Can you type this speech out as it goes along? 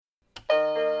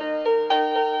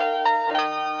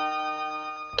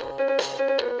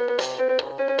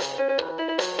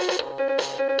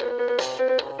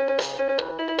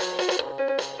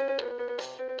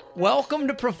Welcome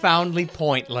to Profoundly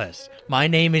Pointless. My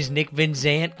name is Nick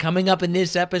Vinzant. Coming up in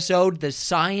this episode, the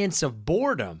science of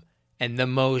boredom and the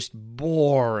most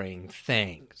boring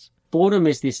things. Boredom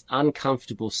is this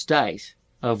uncomfortable state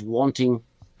of wanting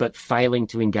but failing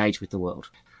to engage with the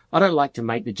world. I don't like to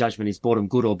make the judgment, is boredom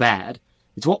good or bad?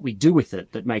 It's what we do with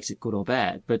it that makes it good or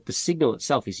bad. But the signal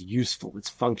itself is useful. It's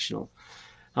functional.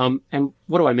 And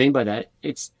what do I mean by that?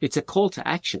 It's a call to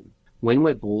action. When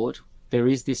we're bored, there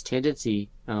is this tendency,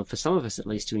 for some of us at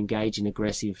least, to engage in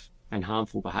aggressive and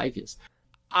harmful behaviors.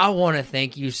 I want to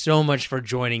thank you so much for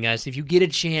joining us. If you get a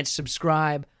chance,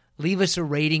 subscribe, leave us a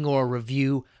rating or a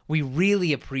review. We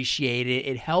really appreciate it.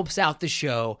 It helps out the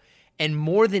show. And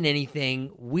more than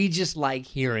anything, we just like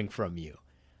hearing from you.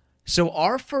 So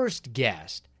our first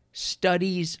guest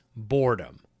studies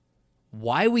boredom,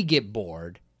 why we get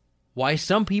bored, why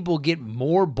some people get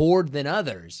more bored than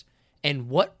others, and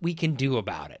what we can do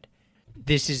about it.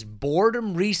 This is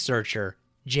boredom researcher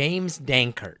James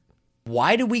Danckert.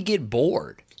 Why do we get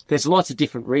bored? There's lots of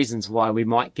different reasons why we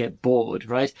might get bored,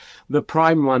 right? The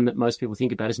prime one that most people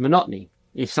think about is monotony.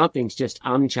 If something's just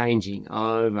unchanging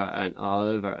over and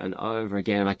over and over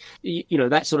again, like, you know,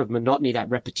 that sort of monotony, that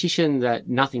repetition, that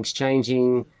nothing's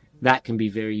changing, that can be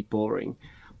very boring.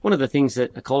 One of the things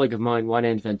that a colleague of mine,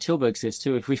 Wynand van Tilburg, says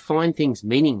too, if we find things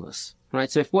meaningless, right?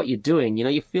 So if what you're doing, you know,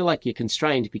 you feel like you're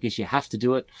constrained because you have to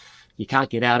do it, you can't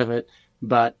get out of it,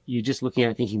 but you're just looking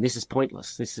at it thinking, this is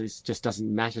pointless. Just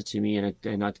doesn't matter to me,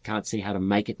 and I can't see how to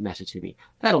make it matter to me.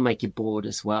 That'll make you bored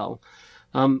as well.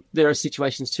 There are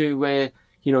situations too where,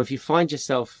 you know, if you find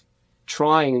yourself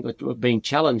trying or being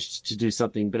challenged to do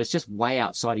something, but it's just way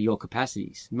outside of your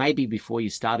capacities. Maybe before you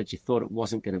started, you thought it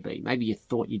wasn't going to be. Maybe you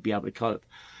thought you'd be able to cope.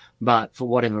 But for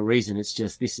whatever reason, it's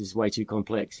just, this is way too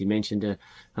complex. You mentioned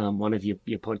one of your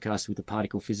podcasts with a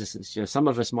particle physicist. You know, some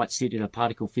of us might sit in a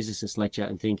particle physicist lecture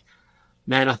and think,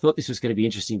 man, I thought this was going to be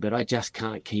interesting, but I just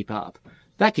can't keep up.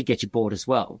 That could get you bored as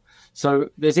well. So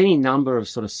there's any number of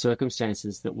sort of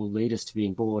circumstances that will lead us to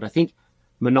being bored. I think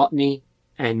monotony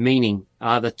and meaning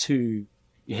are the two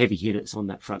heavy hitters on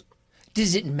that front.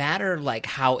 Does it matter like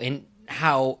how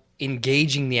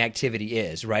engaging the activity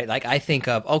is, right? Like I think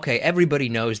of, okay, everybody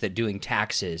knows that doing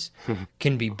taxes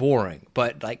can be boring,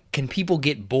 but like, can people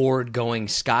get bored going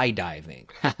skydiving?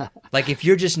 Like if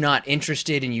you're just not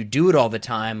interested and you do it all the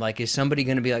time, like is somebody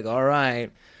going to be like, all right,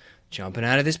 jumping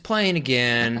out of this plane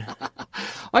again?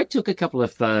 I took a couple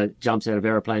of jumps out of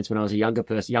aeroplanes when I was a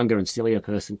younger and sillier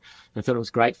person. I thought it was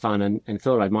great fun and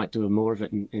thought I might do more of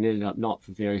it and ended up not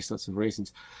for various sorts of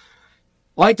reasons.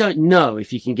 I don't know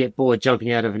if you can get bored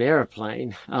jumping out of an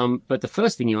aeroplane, but the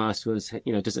first thing you asked was,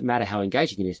 you know, does it matter how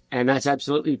engaging it is? And that's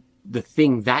absolutely the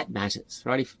thing that matters,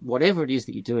 right? If whatever it is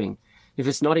that you're doing, if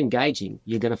it's not engaging,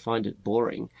 you're going to find it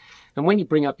boring. And when you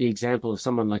bring up the example of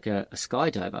someone like a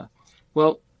skydiver,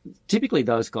 well, typically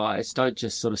those guys don't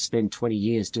just sort of spend 20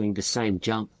 years doing the same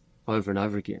jump over and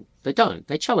over again. They don't.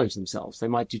 They challenge themselves. They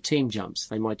might do team jumps.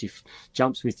 They might do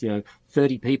jumps with,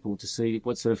 30 people to see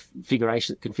what sort of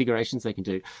configurations they can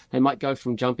do. They might go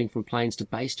from jumping from planes to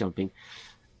base jumping.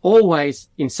 Always,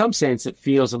 in some sense, it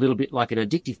feels a little bit like an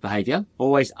addictive behavior,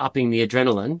 always upping the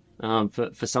adrenaline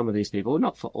for some of these people,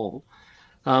 not for all.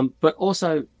 But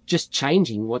also just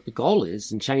changing what the goal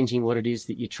is and changing what it is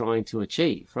that you're trying to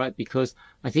achieve, right? Because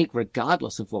I think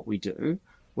regardless of what we do,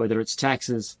 whether it's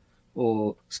taxes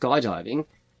or skydiving,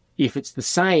 if it's the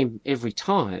same every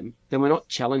time, then we're not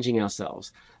challenging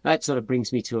ourselves. That sort of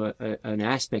brings me to an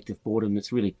aspect of boredom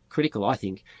that's really critical, I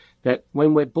think, that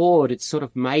when we're bored, it's sort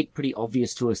of made pretty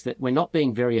obvious to us that we're not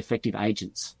being very effective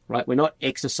agents, right? We're not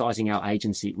exercising our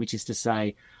agency, which is to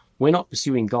say, we're not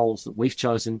pursuing goals that we've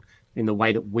chosen in the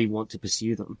way that we want to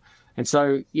pursue them. And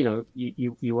so, you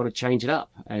want to change it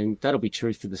up. And that'll be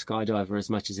true for the skydiver as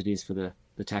much as it is for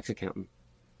the tax accountant.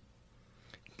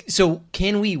 So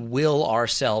can we will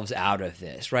ourselves out of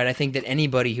this, right? I think that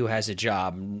anybody who has a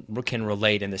job can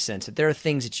relate in the sense that there are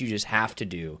things that you just have to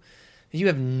do that you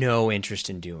have no interest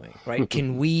in doing, right?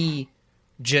 Can we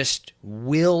just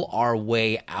will our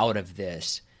way out of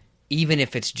this, even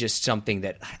if it's just something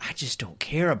that I just don't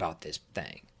care about this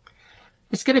thing?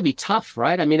 It's going to be tough,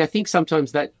 right? I mean, I think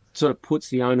sometimes that sort of puts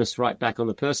the onus right back on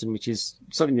the person, which is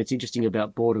something that's interesting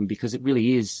about boredom because it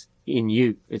really is in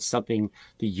you. It's something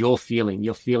that you're feeling.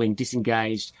 You're feeling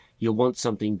disengaged. You want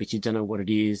something, but you don't know what it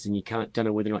is, and you don't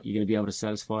know whether or not you're going to be able to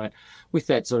satisfy it. With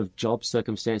that sort of job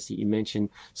circumstance that you mentioned,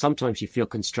 sometimes you feel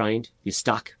constrained. You're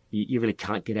stuck. You really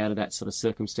can't get out of that sort of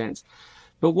circumstance.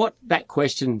 But what that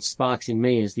question sparks in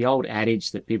me is the old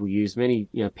adage that people use. Many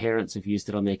parents have used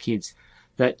it on their kids,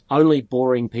 that only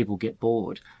boring people get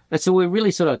bored. And so we're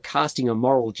really sort of casting a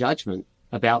moral judgment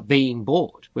about being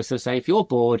bored. We're sort of saying, if you're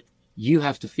bored, you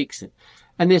have to fix it.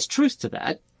 And there's truth to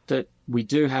that we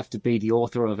do have to be the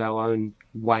author of our own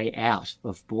way out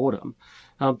of boredom.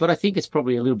 But I think it's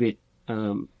probably a little bit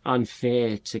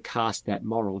unfair to cast that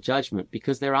moral judgment,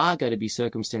 because there are going to be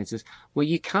circumstances where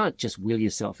you can't just will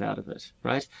yourself out of it,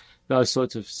 right? Those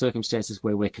sorts of circumstances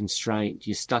where we're constrained.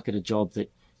 You're stuck at a job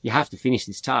that you have to finish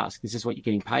this task. This is what you're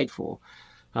getting paid for.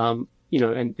 And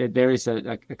there is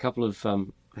a couple of,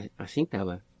 I think they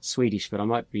were Swedish, but I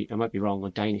might be wrong, or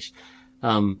Danish,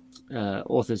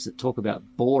 authors that talk about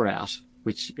bore out,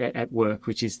 which at work,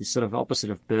 which is the sort of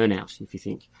opposite of burnout, if you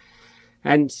think.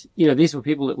 And, these were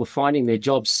people that were finding their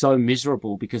jobs so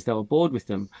miserable because they were bored with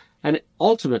them. And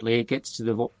ultimately it gets to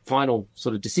the final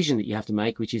sort of decision that you have to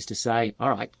make, which is to say,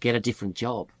 all right, get a different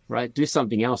job, right? Do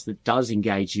something else that does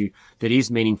engage you, that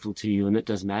is meaningful to you, and that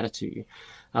does matter to you.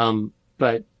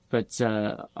 But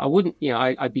I wouldn't,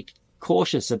 I'd be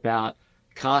cautious about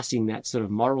casting that sort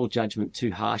of moral judgment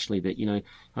too harshly, that,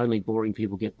 only boring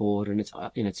people get bored and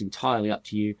it's entirely up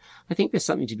to you. I think there's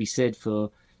something to be said for,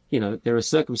 there are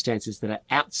circumstances that are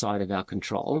outside of our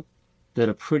control that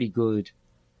are pretty good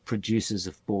producers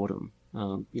of boredom.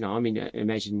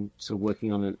 Imagine sort of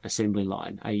working on an assembly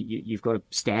line. You've got to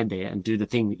stand there and do the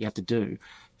thing that you have to do,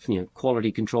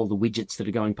 quality control the widgets that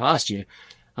are going past you.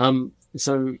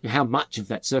 So how much of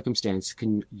that circumstance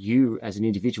can you as an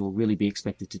individual really be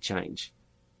expected to change?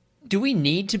 Do we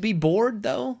need to be bored,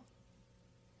 though?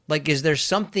 Like, is there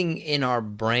something in our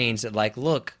brains that, like,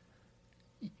 look,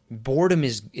 boredom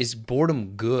is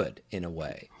boredom good in a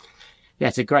way? Yeah,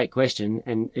 it's a great question,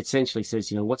 and essentially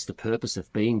says, what's the purpose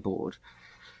of being bored?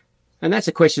 And that's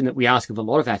a question that we ask of a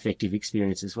lot of affective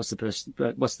experiences. What's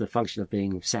the function of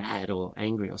being sad or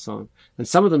angry or so on? And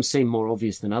some of them seem more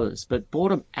obvious than others, but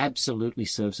boredom absolutely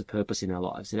serves a purpose in our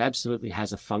lives. It absolutely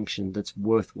has a function that's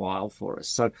worthwhile for us.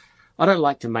 So I don't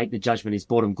like to make the judgment, is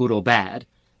boredom good or bad?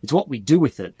 It's what we do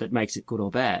with it that makes it good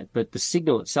or bad. But the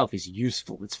signal itself is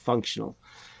useful. It's functional.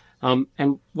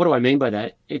 And what do I mean by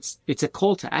that? It's a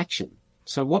call to action.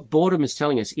 So what boredom is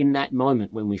telling us in that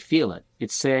moment when we feel it,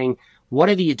 it's saying,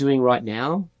 whatever you're doing right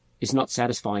now is not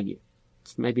satisfying you.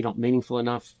 It's maybe not meaningful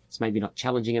enough. It's maybe not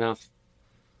challenging enough.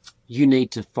 You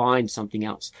need to find something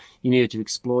else. You need to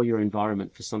explore your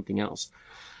environment for something else.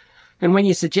 And when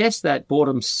you suggest that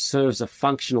boredom serves a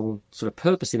functional sort of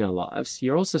purpose in our lives,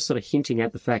 you're also sort of hinting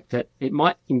at the fact that it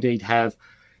might indeed have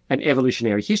an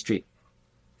evolutionary history.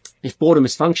 If boredom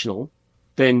is functional,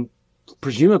 then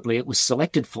presumably it was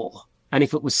selected for. And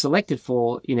if it was selected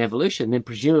for in evolution, then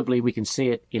presumably we can see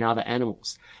it in other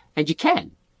animals. And you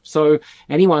can. So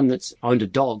anyone that's owned a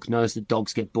dog knows that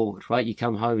dogs get bored, right? You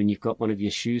come home and you've got one of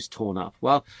your shoes torn up.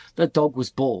 Well, the dog was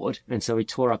bored, and so he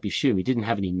tore up your shoe. He didn't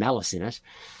have any malice in it.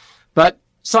 But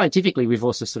scientifically, we've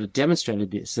also sort of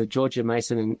demonstrated this. So Georgia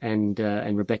Mason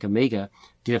and Rebecca Meager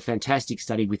did a fantastic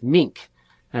study with mink.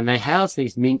 And they housed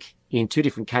these mink in two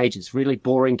different cages, really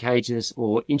boring cages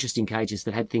or interesting cages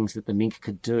that had things that the mink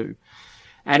could do.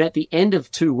 And at the end of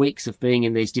 2 weeks of being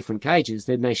in these different cages,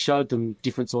 then they showed them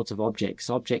different sorts of objects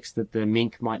that the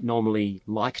mink might normally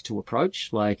like to approach,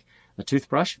 like a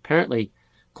toothbrush. Apparently,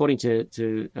 according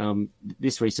to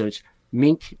this research,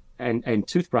 mink and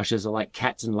toothbrushes are like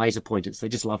cats and laser pointers. They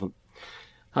just love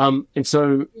them. And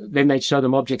so then they'd show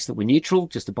them objects that were neutral,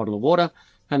 just a bottle of water.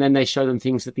 And then they show them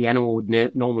things that the animal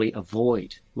would normally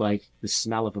avoid, like the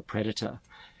smell of a predator.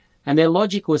 And their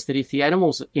logic was that if the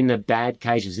animals in the bad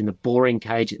cages, in the boring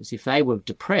cages, if they were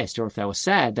depressed or if they were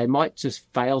sad, they might just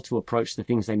fail to approach the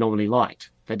things they normally liked.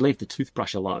 They'd leave the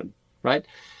toothbrush alone, right?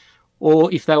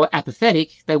 Or if they were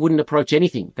apathetic, they wouldn't approach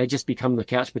anything. They'd just become the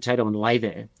couch potato and lay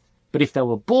there. But if they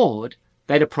were bored,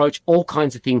 they'd approach all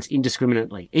kinds of things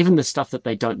indiscriminately, even the stuff that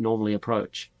they don't normally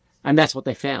approach. And that's what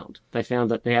they found. They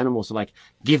found that the animals are like,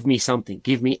 give me something,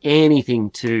 give me anything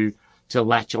to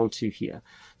latch onto here.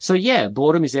 So yeah,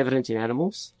 boredom is evident in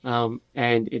animals, and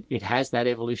it has that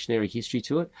evolutionary history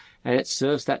to it, and it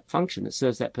serves that function. It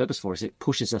serves that purpose for us. It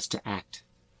pushes us to act.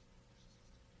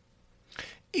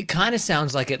 It kind of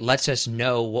sounds like it lets us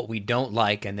know what we don't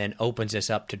like and then opens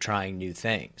us up to trying new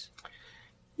things.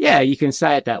 Yeah, you can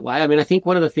say it that way. I mean, I think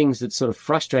one of the things that's sort of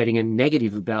frustrating and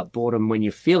negative about boredom when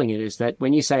you're feeling it is that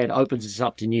when you say it opens us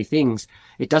up to new things,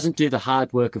 it doesn't do the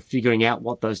hard work of figuring out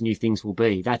what those new things will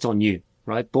be. That's on you,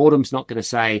 right? Boredom's not going to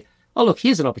say, oh, look,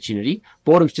 here's an opportunity.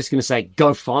 Boredom's just going to say,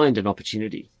 go find an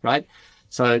opportunity, right?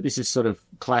 So this is sort of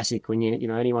classic when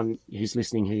anyone who's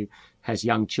listening who has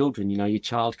young children, your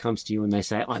child comes to you and they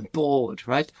say, I'm bored,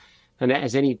 right? And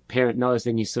as any parent knows,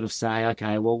 then you sort of say,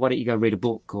 okay, well, why don't you go read a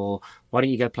book? Or why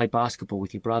don't you go play basketball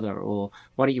with your brother? Or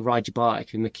why don't you ride your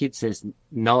bike? And the kid says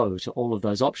no to all of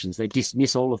those options. They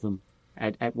dismiss all of them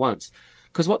at once.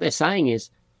 Because what they're saying is,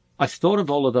 I've thought of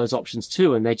all of those options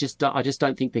too, and I just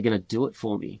don't think they're going to do it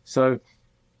for me. So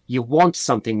you want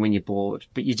something when you're bored,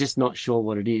 but you're just not sure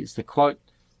what it is. The quote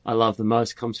I love the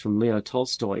most comes from Leo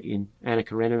Tolstoy in Anna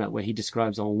Karenina, where he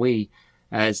describes ennui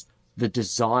as the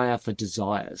desire for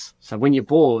desires. So when you're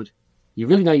bored, you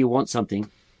really know you want something,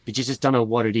 but you just don't know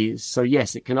what it is. So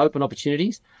yes, it can open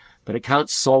opportunities, but it can't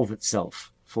solve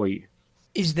itself for you.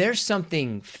 Is there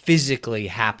something physically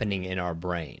happening in our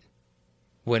brain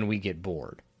when we get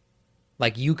bored?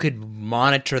 Like you could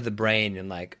monitor the brain and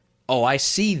like, oh, I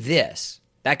see this.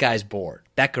 That guy's bored.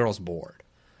 That girl's bored.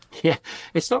 Yeah,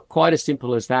 it's not quite as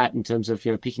simple as that in terms of,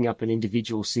 picking up an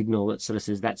individual signal that sort of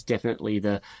says that's definitely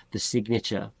the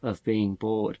signature of being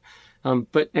bored. And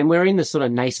we're in the sort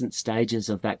of nascent stages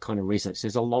of that kind of research.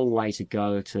 There's a long way to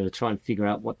go to try and figure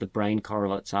out what the brain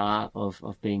correlates are of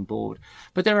being bored.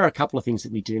 But there are a couple of things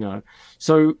that we do know.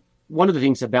 So one of the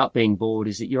things about being bored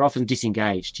is that you're often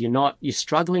disengaged. You're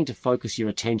struggling to focus your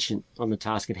attention on the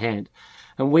task at hand.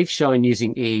 And we've shown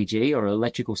using EEG or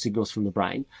electrical signals from the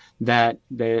brain that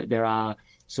there are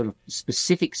sort of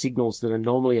specific signals that are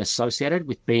normally associated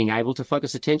with being able to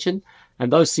focus attention.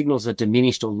 And those signals are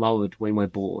diminished or lowered when we're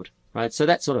bored, right? So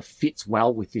that sort of fits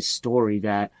well with this story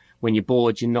that when you're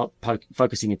bored, you're not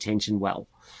focusing attention well.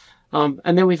 And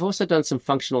then we've also done some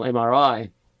functional MRI.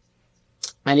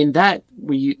 And in that,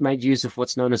 we made use of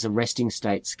what's known as a resting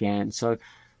state scan. So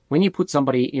when you put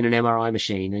somebody in an MRI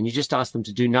machine and you just ask them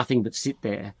to do nothing but sit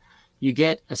there, you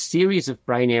get a series of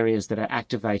brain areas that are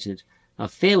activated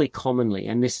fairly commonly.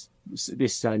 And this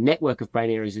network of brain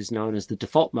areas is known as the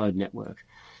default mode network.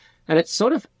 And it's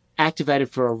sort of activated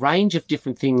for a range of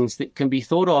different things that can be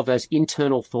thought of as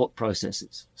internal thought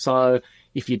processes. So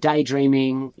if you're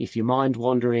daydreaming, if you're mind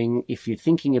wandering, if you're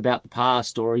thinking about the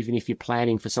past, or even if you're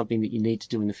planning for something that you need to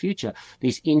do in the future,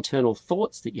 these internal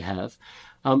thoughts that you have,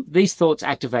 these thoughts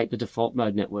activate the default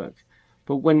mode network.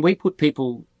 But when we put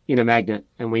people in a magnet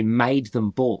and we made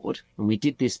them bored, and we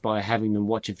did this by having them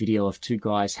watch a video of two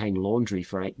guys hang laundry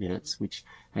for 8 minutes, which,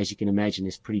 as you can imagine,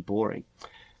 is pretty boring,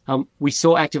 we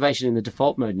saw activation in the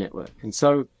default mode network. And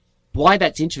so why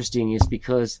that's interesting is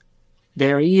because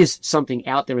there is something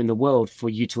out there in the world for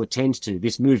you to attend to,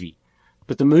 this movie.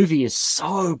 But the movie is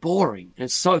so boring and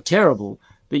so terrible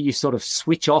that you sort of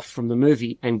switch off from the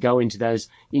movie and go into those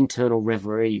internal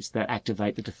reveries that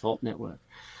activate the default network.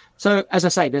 So, as I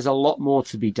say, there's a lot more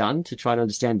to be done to try to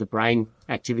understand the brain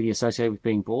activity associated with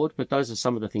being bored, but those are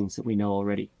some of the things that we know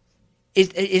already.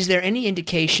 Is there any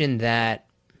indication that,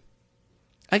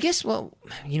 I guess, well,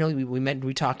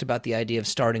 we talked about the idea of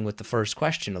starting with the first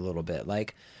question a little bit,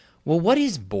 like, well, what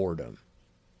is boredom?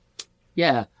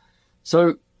 Yeah.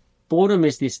 So boredom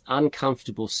is this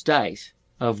uncomfortable state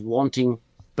of wanting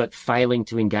but failing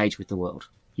to engage with the world.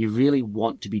 You really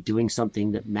want to be doing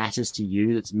something that matters to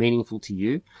you, that's meaningful to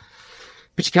you,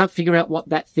 but you can't figure out what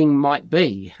that thing might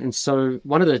be. And so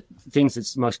one of the things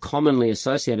that's most commonly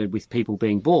associated with people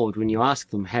being bored when you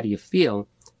ask them, how do you feel,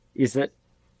 is that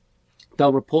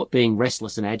they'll report being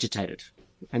restless and agitated.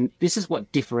 And this is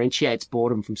what differentiates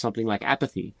boredom from something like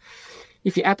apathy.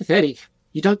 If you're apathetic,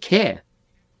 you don't care.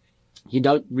 You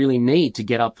don't really need to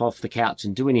get up off the couch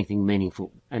and do anything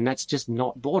meaningful. And that's just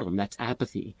not boredom. That's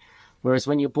apathy. Whereas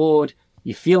when you're bored,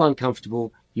 you feel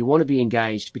uncomfortable, you want to be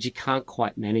engaged, but you can't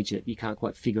quite manage it. You can't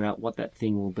quite figure out what that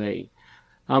thing will be.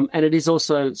 And it is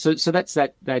also, so that's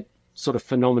that sort of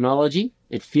phenomenology.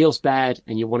 It feels bad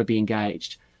and you want to be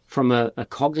engaged. From a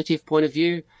cognitive point of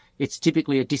view, it's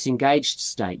typically a disengaged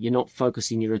state. You're not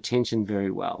focusing your attention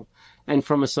very well. And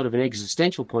from a sort of an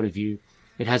existential point of view,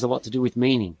 it has a lot to do with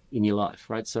meaning in your life,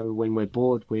 right? So when we're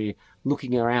bored, we're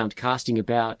looking around, casting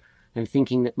about, and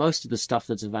thinking that most of the stuff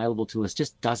that's available to us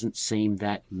just doesn't seem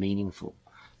that meaningful.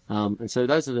 And so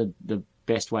those are the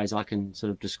best ways I can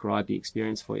sort of describe the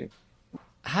experience for you.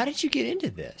 How did you get into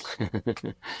this?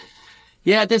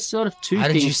 Yeah, there's sort of two things.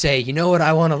 How did you say, you know what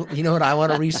I want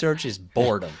to research is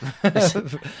boredom?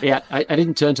 Yeah, I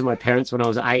didn't turn to my parents when I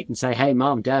was 8 and say, hey,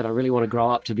 Mom, Dad, I really want to grow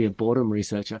up to be a boredom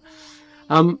researcher.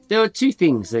 There were two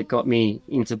things that got me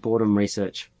into boredom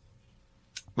research.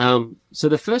 So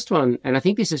the first one, and I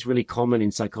think this is really common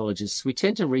in psychologists, we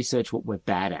tend to research what we're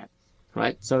bad at,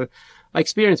 right? So I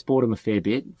experienced boredom a fair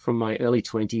bit. From my early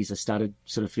 20s, I started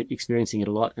sort of experiencing it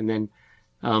a lot. And then,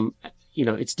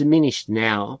 it's diminished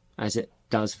now, as it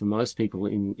does for most people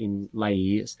in later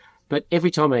years. But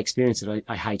every time I experience it,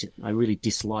 I hate it. I really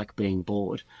dislike being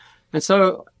bored. And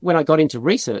so when I got into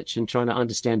research and trying to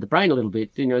understand the brain a little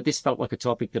bit, this felt like a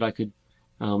topic that I could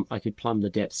plumb the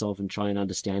depths of and try and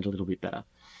understand a little bit better.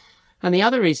 And the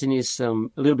other reason is a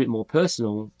little bit more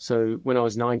personal. So when I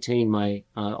was 19, my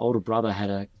older brother had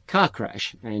a car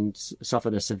crash and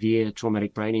suffered a severe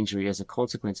traumatic brain injury as a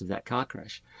consequence of that car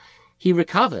crash. He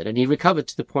recovered, and he recovered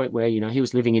to the point where, he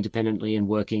was living independently and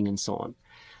working and so on.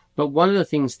 But one of the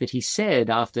things that he said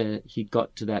after he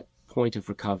got to that point of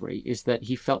recovery is that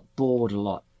he felt bored a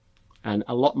lot, and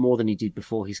a lot more than he did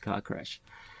before his car crash.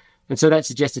 And so that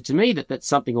suggested to me that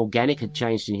something organic had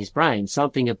changed in his brain.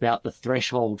 Something about the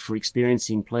threshold for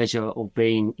experiencing pleasure or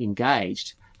being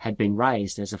engaged had been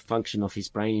raised as a function of his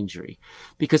brain injury.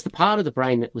 Because the part of the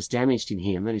brain that was damaged in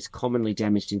him, and is commonly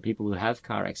damaged in people who have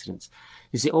car accidents,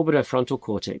 is the orbitofrontal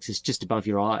cortex. It's just above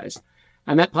your eyes.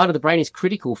 And that part of the brain is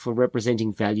critical for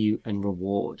representing value and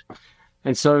reward.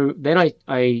 And so then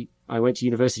I went to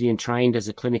university and trained as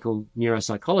a clinical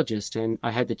neuropsychologist, and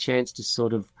I had the chance to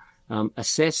sort of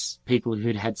assess people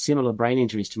who'd had similar brain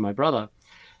injuries to my brother.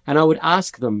 And I would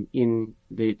ask them in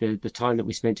the time that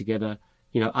we spent together,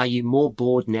 are you more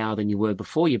bored now than you were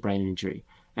before your brain injury?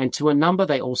 And to a number,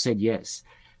 they all said yes.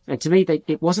 And to me,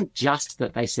 it wasn't just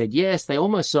that they said yes, they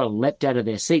almost sort of leapt out of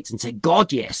their seats and said,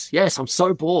 God, yes, I'm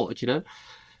so bored,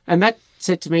 And that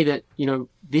said to me that,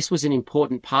 this was an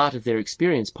important part of their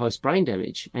experience post-brain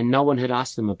damage, and no one had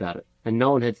asked them about it. And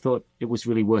no one had thought it was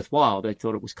really worthwhile. They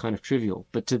thought it was kind of trivial.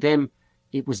 But to them,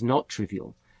 it was not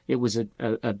trivial. It was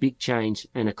a big change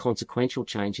and a consequential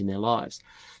change in their lives.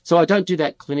 So I don't do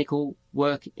that clinical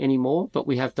work anymore, but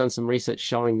we have done some research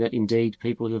showing that indeed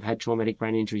people who have had traumatic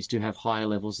brain injuries do have higher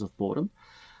levels of boredom.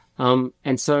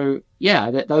 And so,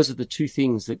 those are the two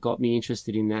things that got me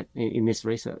interested in that, in this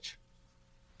research.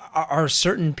 Are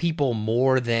certain people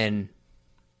more than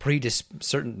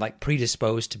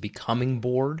predisposed to becoming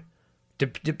bored? Do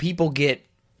people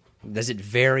does it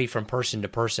vary from person to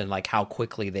person, like how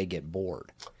quickly they get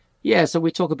bored? Yeah, so we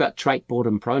talk about trait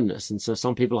boredom proneness. And so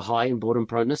some people are high in boredom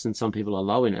proneness and some people are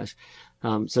low in it.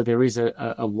 So there is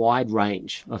a wide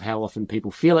range of how often people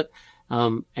feel it.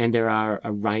 And there are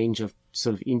a range of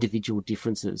sort of individual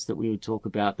differences that we would talk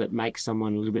about that make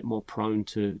someone a little bit more prone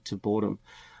to boredom.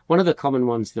 One of the common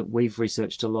ones that we've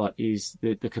researched a lot is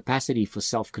the capacity for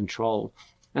self-control.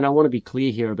 And I want to be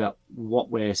clear here about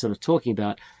what we're sort of talking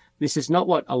about. This is not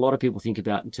what a lot of people think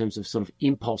about in terms of sort of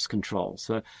impulse control.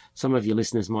 So some of your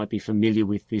listeners might be familiar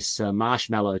with this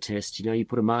marshmallow test. You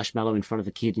put a marshmallow in front of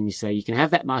a kid and you say, you can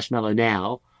have that marshmallow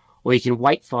now, or you can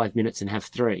wait 5 minutes and have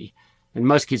 3. And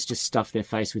most kids just stuff their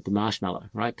face with the marshmallow,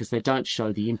 right? Because they don't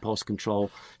show the impulse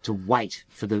control to wait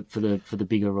for the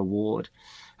bigger reward.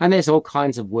 And there's all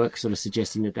kinds of work sort of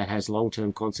suggesting that has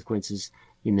long-term consequences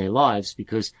in their lives,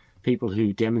 because people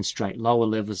who demonstrate lower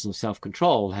levels of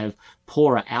self-control have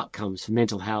poorer outcomes for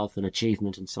mental health and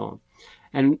achievement and so on.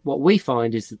 And what we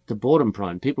find is that the boredom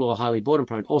prone, people who are highly boredom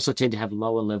prone, also tend to have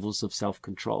lower levels of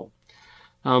self-control.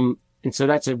 And so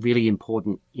that's a really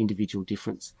important individual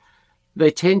difference. They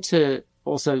tend to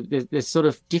also, there's sort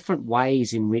of different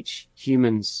ways in which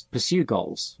humans pursue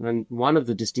goals. And one of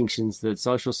the distinctions that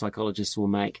social psychologists will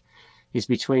make is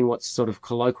between what's sort of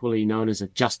colloquially known as a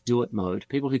just do it mode,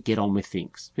 people who get on with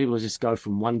things, people who just go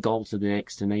from one goal to the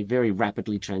next and they very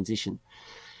rapidly transition.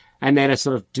 And then a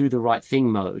sort of do the right thing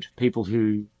mode, people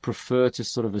who prefer to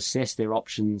sort of assess their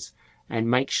options and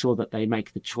make sure that they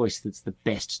make the choice that's the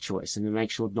best choice, and they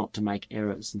make sure not to make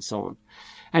errors and so on.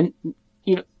 And,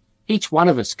 each one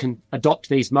of us can adopt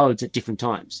these modes at different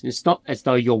times. It's not as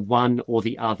though you're one or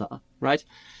the other, right?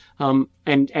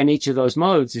 And each of those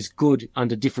modes is good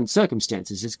under different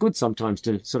circumstances. It's good sometimes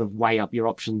to sort of weigh up your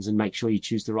options and make sure you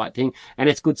choose the right thing. And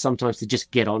it's good sometimes to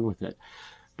just get on with it.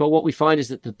 But what we find is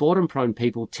that the boredom prone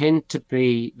people tend to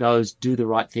be those do the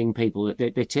right thing people. They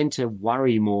tend to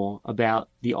worry more about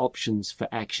the options for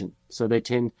action. So they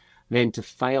tend then to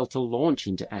fail to launch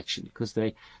into action because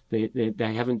they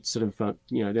haven't sort of,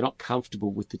 they're not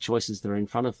comfortable with the choices that are in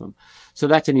front of them. So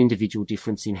that's an individual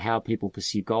difference in how people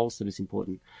pursue goals that is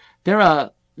important. There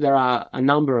are a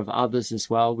number of others as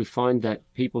well. We find that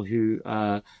people who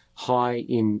are high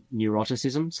in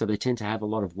neuroticism, so they tend to have a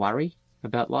lot of worry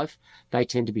about life, they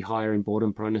tend to be higher in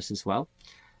boredom proneness as well.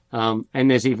 And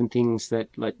there's even things that,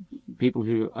 like people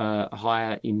who are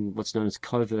higher in what's known as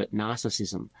covert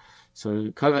narcissism.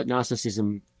 So covert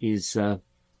narcissism is a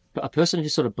person who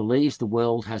sort of believes the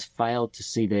world has failed to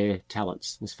see their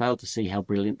talents, has failed to see how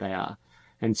brilliant they are.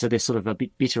 And so they're sort of a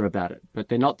bit bitter about it. But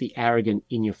they're not the arrogant,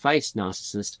 in-your-face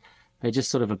narcissist. They're just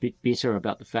sort of a bit bitter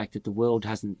about the fact that the world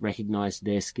hasn't recognized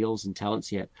their skills and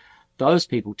talents yet. Those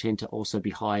people tend to also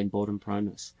be high in boredom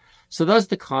proneness. So those are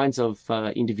the kinds of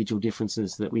individual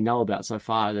differences that we know about so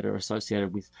far that are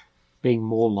associated with being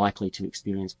more likely to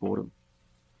experience boredom.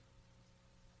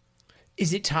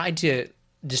 Is it tied to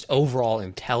just overall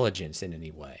intelligence in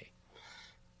any way?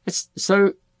 It's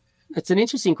an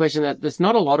interesting question. That there's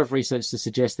not a lot of research to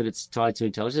suggest that it's tied to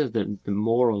intelligence, that the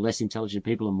more or less intelligent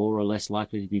people are more or less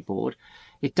likely to be bored.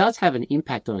 It does have an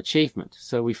impact on achievement.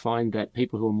 So we find that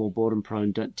people who are more boredom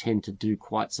prone don't tend to do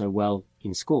quite so well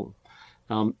in school.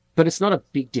 But it's not a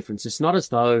big difference. It's not as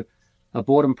though a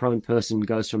boredom prone person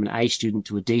goes from an A student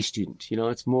to a D student.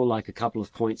 It's more like a couple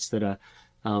of points that are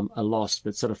lost,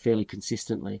 but sort of fairly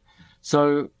consistently.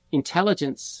 So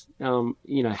intelligence,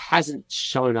 hasn't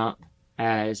shown up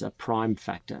as a prime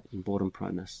factor in boredom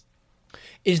proneness.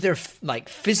 Is there like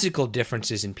physical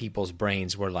differences in people's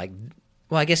brains where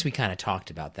I guess we kind of talked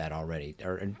about that already,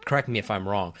 and correct me if I'm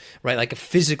wrong, right? Like a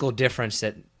physical difference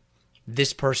that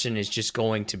this person is just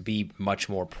going to be much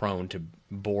more prone to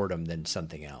boredom than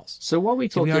something else. So what we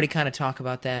talked Did we already kind of talk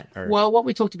about that? Or? Well, what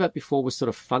we talked about before was sort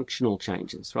of functional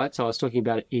changes, right? So I was talking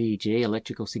about EEG,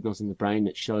 electrical signals in the brain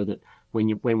that show that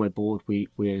when we're bored,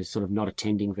 we're sort of not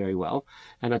attending very well.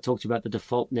 And I talked about the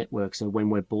default network. So when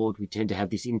we're bored, we tend to have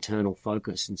this internal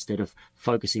focus instead of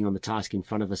focusing on the task in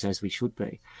front of us as we should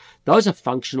be. Those are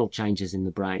functional changes in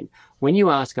the brain. When you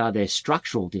ask, are there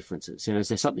structural differences? Is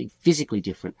there something physically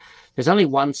different? There's only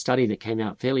one study that came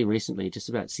out fairly recently, just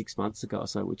about 6 months ago or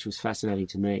so, which was fascinating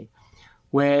to me,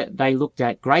 where they looked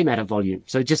at grey matter volume,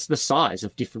 so just the size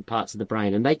of different parts of the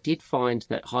brain. And they did find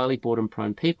that highly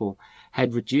boredom-prone people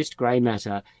had reduced grey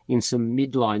matter in some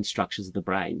midline structures of the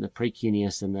brain, the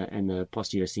precuneus and the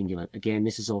posterior cingulate. Again,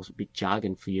 this is all a bit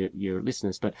jargon for your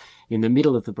listeners, but in the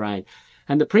middle of the brain.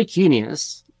 And the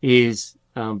precuneus is,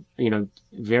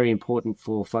 very important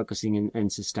for focusing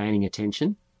and sustaining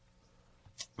attention.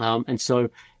 And so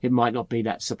it might not be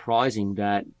that surprising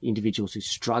that individuals who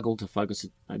struggle to focus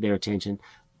their attention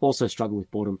also struggle with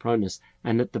boredom proneness,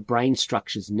 and that the brain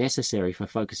structures necessary for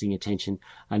focusing attention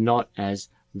are not as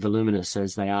voluminous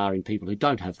as they are in people who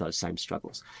don't have those same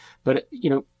struggles. But,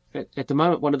 at the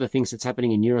moment, one of the things that's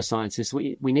happening in neuroscience is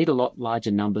we need a lot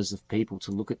larger numbers of people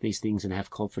to look at these things and have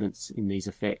confidence in these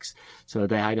effects. So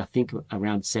they had, I think,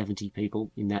 around 70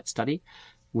 people in that study.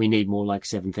 We need more like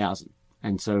 7,000.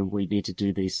 And so we need to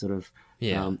do these sort of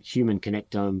human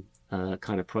connectome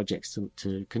kind of projects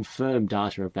to confirm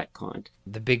data of that kind.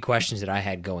 The big questions that I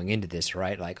had going into this,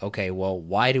 right? Like, okay, well,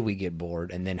 why do we get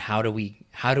bored? And then how do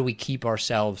we keep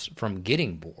ourselves from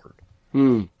getting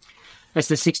bored? That's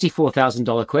the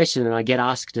 $64,000 question, and I get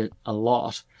asked it a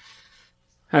lot.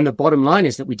 And the bottom line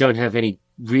is that we don't have any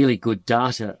really good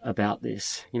data about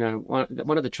this.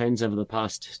 One of the trends over the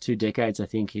past 2 decades, I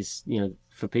think, is,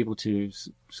 for people to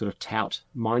sort of tout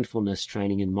mindfulness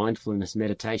training and mindfulness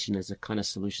meditation as a kind of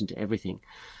solution to everything.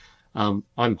 I'm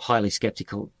highly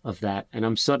skeptical of that. And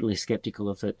I'm certainly skeptical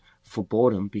of it for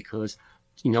boredom, because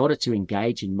in order to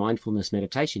engage in mindfulness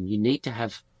meditation, you need to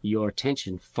have your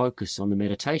attention focus on the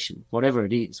meditation, whatever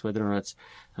it is, whether or not it's,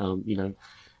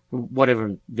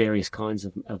 whatever various kinds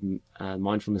of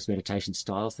mindfulness meditation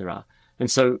styles there are. And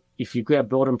so if you've got a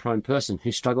boredom-prone person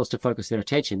who struggles to focus their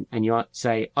attention and you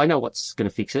say, I know what's going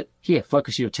to fix it, here,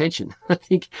 focus your attention, I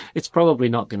think it's probably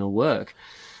not going to work.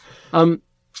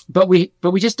 But we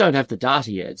just don't have the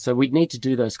data yet. So we need to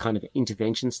do those kind of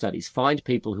intervention studies, find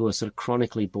people who are sort of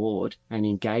chronically bored and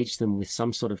engage them with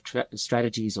some sort of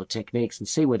strategies or techniques and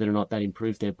see whether or not that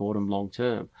improves their boredom long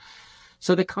term.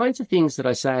 So the kinds of things that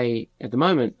I say at the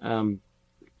moment,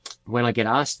 when I get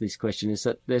asked this question, is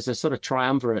that there's a sort of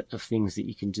triumvirate of things that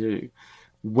you can do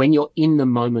when you're in the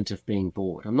moment of being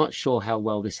bored. I'm not sure how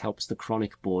well this helps the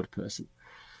chronic bored person.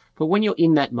 But when you're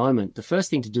in that moment, the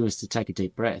first thing to do is to take a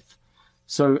deep breath.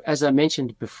 So as I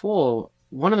mentioned before,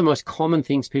 one of the most common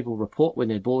things people report when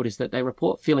they're bored is that they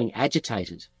report feeling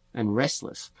agitated and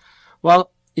restless.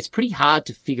 Well, it's pretty hard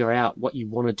to figure out what you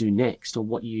want to do next or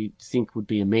what you think would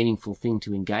be a meaningful thing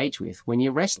to engage with when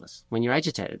you're restless, when you're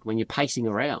agitated, when you're pacing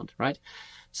around, right?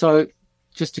 So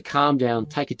just to calm down,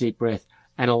 take a deep breath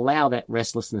and allow that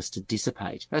restlessness to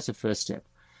dissipate. That's the first step.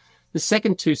 The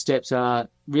second 2 steps are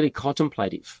really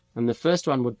contemplative. And the first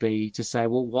one would be to say,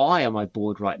 well, why am I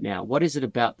bored right now? What is it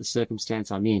about the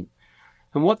circumstance I'm in?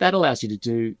 And what that allows you to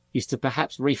do is to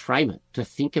perhaps reframe it, to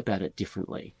think about it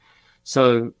differently.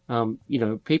 So,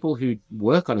 people who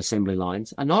work on assembly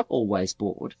lines are not always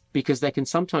bored because they can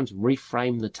sometimes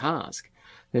reframe the task.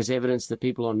 There's evidence that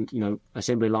people on,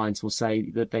 assembly lines will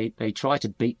say that they try to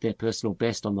beat their personal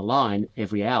best on the line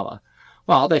every hour.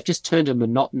 Well, they've just turned a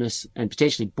monotonous and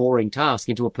potentially boring task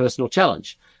into a personal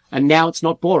challenge. And now it's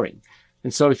not boring.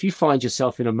 And so if you find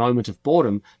yourself in a moment of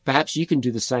boredom, perhaps you can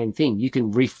do the same thing. You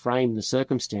can reframe the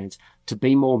circumstance to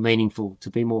be more meaningful,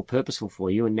 to be more purposeful for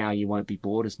you, and now you won't be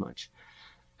bored as much.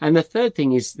 And the third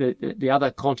thing is the other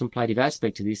contemplative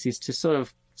aspect of this is to sort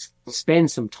of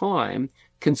spend some time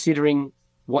considering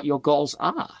what your goals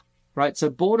are, right? So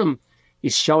boredom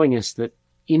is showing us that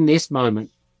in this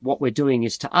moment, what we're doing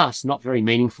is to us not very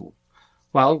meaningful.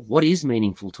 Well, what is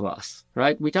meaningful to us,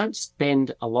 right? We don't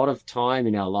spend a lot of time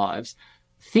in our lives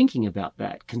thinking about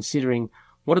that, considering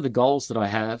what are the goals that I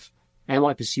have? Am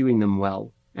I pursuing them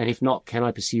well? And if not, can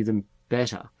I pursue them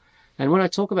better? And when I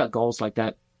talk about goals like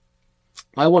that,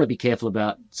 I want to be careful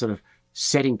about sort of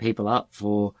setting people up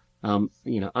for,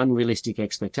 unrealistic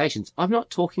expectations. I'm not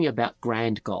talking about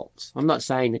grand goals. I'm not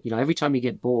saying that, every time you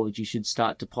get bored, you should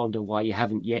start to ponder why you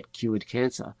haven't yet cured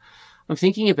cancer. I'm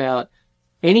thinking about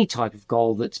any type of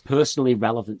goal that's personally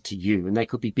relevant to you. And they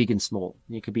could be big and small.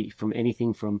 It could be from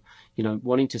anything from,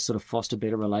 wanting to sort of foster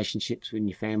better relationships with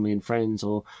your family and friends,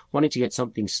 or wanting to get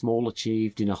something small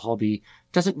achieved in a hobby.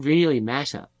 It doesn't really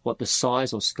matter what the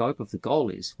size or scope of the goal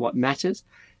is. What matters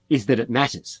is that it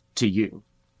matters to you.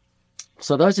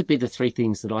 So those would be the three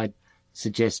things that I'd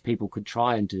suggest people could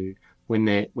try and do when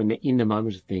they're in the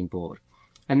moment of being bored.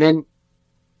 And then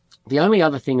the only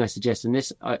other thing I suggest, and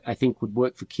this I think would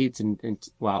work for kids and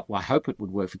I hope it would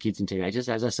work for kids and teenagers.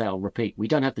 As I say, I'll repeat, we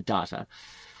don't have the data.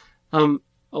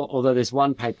 Although there's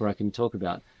one paper I can talk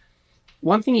about.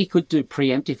 One thing you could do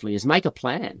preemptively is make a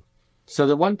plan. So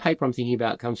the one paper I'm thinking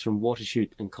about comes from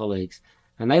Watershoot and colleagues,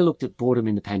 and they looked at boredom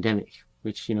in the pandemic,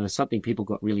 which, is something people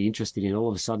got really interested in. All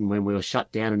of a sudden, when we were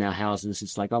shut down in our houses,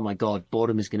 it's like, oh my God,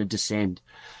 boredom is going to descend.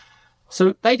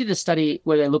 So they did a study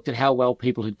where they looked at how well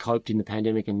people had coped in the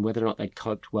pandemic and whether or not they'd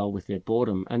coped well with their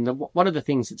boredom. And one of the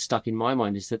things that stuck in my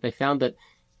mind is that they found that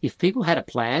if people had a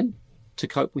plan to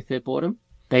cope with their boredom,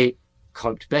 they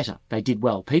coped better. They did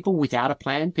well. People without a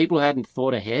plan, people who hadn't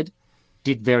thought ahead,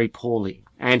 did very poorly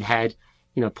and had,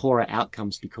 poorer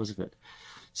outcomes because of it.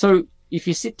 So if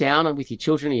you sit down with your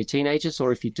children or your teenagers,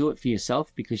 or if you do it for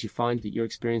yourself because you find that you're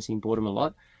experiencing boredom a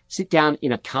lot, sit down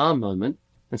in a calm moment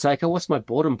and say, okay, what's my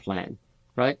boredom plan,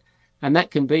 right? And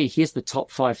that can be, here's the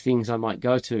top 5 things I might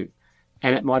go to.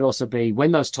 And it might also be,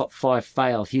 when those top 5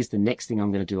 fail, here's the next thing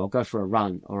I'm going to do. I'll go for a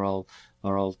run, or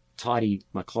I'll tidy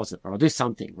my closet, or I'll do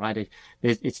something, right?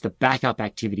 It's the backup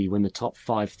activity when the top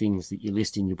 5 things that you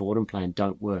list in your boredom plan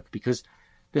don't work, because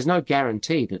there's no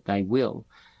guarantee that they will.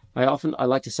 I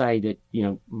like to say that,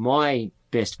 my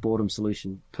best boredom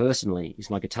solution personally is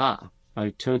my guitar. I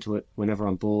turn to it whenever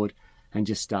I'm bored and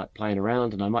just start playing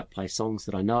around, and I might play songs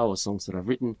that I know or songs that I've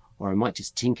written, or I might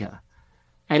just tinker.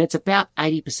 And it's about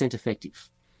 80% effective.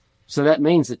 So that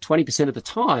means that 20% of the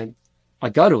time I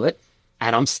go to it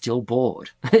and I'm still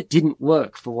bored. It didn't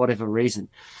work for whatever reason.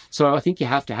 So I think you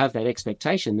have to have that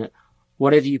expectation that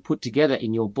whatever you put together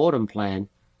in your boredom plan,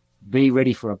 be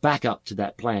ready for a backup to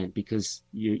that plan, because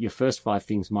your first 5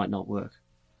 things might not work.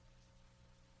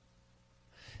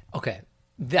 Okay.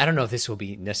 I don't know if this will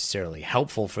be necessarily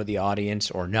helpful for the audience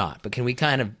or not, but can we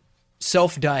kind of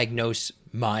self-diagnose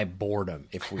my boredom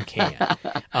if we can?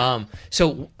 And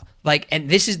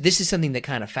this is something that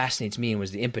kind of fascinates me and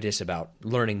was the impetus about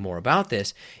learning more about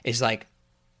this, is like,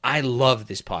 I love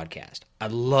this podcast. I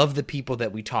love the people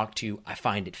that we talk to. I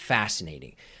find it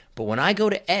fascinating. But when I go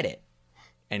to edit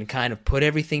and kind of put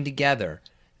everything together,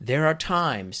 there are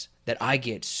times that I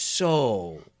get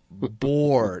so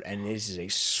bored and this is a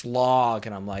slog,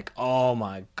 and I'm like, oh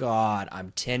my God,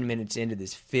 I'm 10 minutes into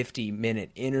this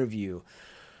 50-minute interview.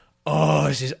 Oh,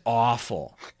 this is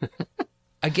awful.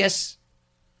 I guess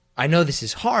I know this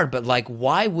is hard, but like,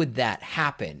 why would that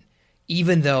happen?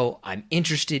 Even though I'm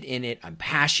interested in it, I'm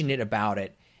passionate about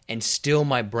it, and still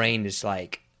my brain is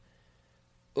like,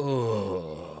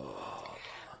 oh.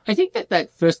 I think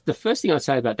the first thing I'd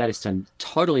say about that is to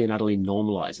totally and utterly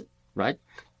normalize it, right?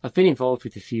 I've been involved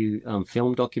with a few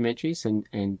film documentaries,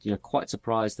 and quite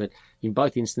surprised that in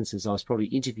both instances I was probably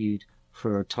interviewed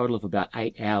for a total of about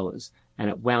 8 hours, and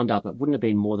it wound up, it wouldn't have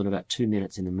been more than about 2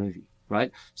 minutes in the movie,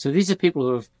 right? So these are people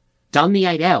who have done the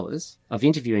 8 hours of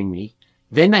interviewing me.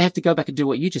 Then they have to go back and do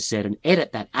what you just said and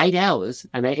edit that 8 hours,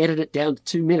 and they edit it down to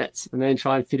 2 minutes and then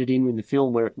try and fit it in the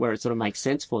film where it sort of makes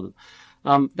sense for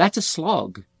them. That's a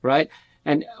slog, right?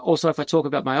 And also, if I talk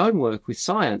about my own work with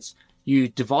science, you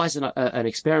devise an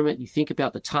experiment, you think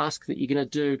about the task that you're going to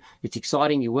do. It's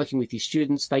exciting. You're working with your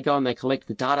students. They go and they collect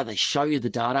the data. They show you the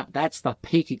data. That's the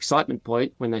peak excitement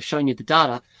point, when they've shown you the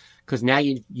data, because now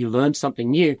you learned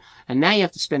something new. And now you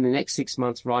have to spend the next 6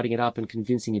 months writing it up and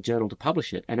convincing a journal to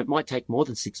publish it. And it might take more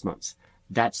than 6 months.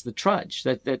 That's the trudge.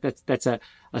 That's a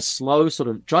slow sort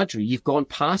of drudgery. You've gone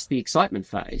past the excitement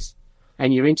phase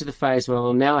and you're into the phase,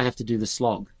 well, now I have to do the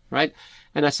slog, right?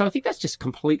 And so I think that's just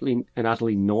completely and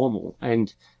utterly normal.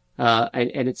 And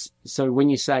it's, so when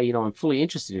you say, I'm fully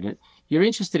interested in it, you're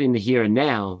interested in the here and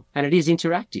now, and it is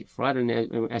interactive, right?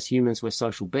 And as humans, we're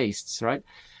social beasts, right?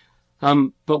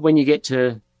 But when you get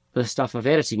to the stuff of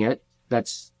editing it,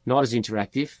 that's not as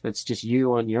interactive. That's just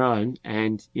you on your own,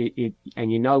 and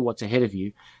and you know what's ahead of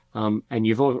you. And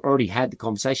you've already had the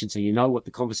conversation, so you know what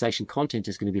the conversation content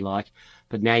is going to be like,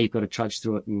 but now you've got to trudge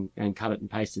through it and cut it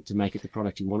and paste it to make it the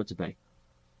product you want it to be.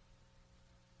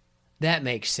 That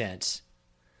makes sense.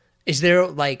 Is there,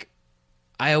 like,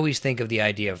 I always think of the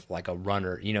idea of like a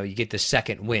runner, you know, you get the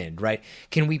second wind, right?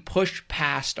 Can we push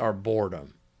past our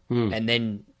boredom? And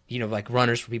then, you know, like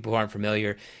runners, for people who aren't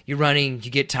familiar, you're running,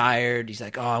 you get tired, he's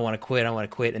like, oh, I want to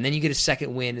quit. And then you get a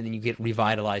second wind, and then you get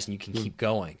revitalized and you can keep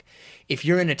going. If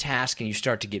you're in a task and you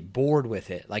start to get bored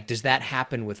with it, like, does that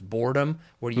happen with boredom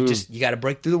where you you got to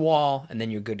break through the wall and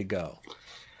then you're good to go?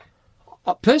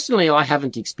 Personally, I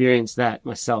haven't experienced that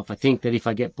myself. I think that if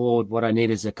I get bored, what I need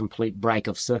is a complete break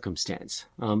of circumstance.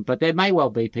 But there may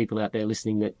well be people out there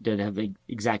listening that have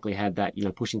exactly had that, you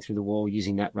know, pushing through the wall,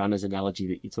 using that runner's analogy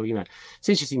that you're talking about. It's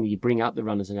interesting that you bring up the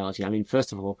runner's analogy. I mean,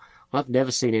 first of all, I've never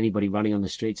seen anybody running on the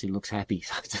streets who looks happy.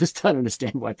 I just don't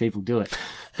understand why people do it.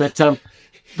 But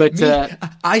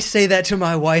I say that to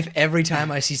my wife every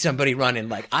time I see somebody running.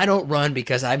 Like, I don't run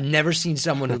because I've never seen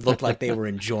someone who looked like they were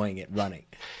enjoying it running.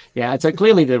 Yeah, so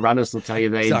clearly the runners will tell you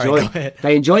they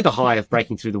enjoy the high of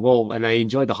breaking through the wall, and they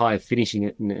enjoy the high of finishing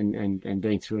it and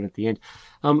being through it at the end.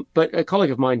 But a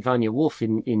colleague of mine, Vanya Wolf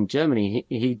in Germany,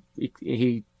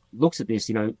 he looks at this,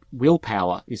 you know,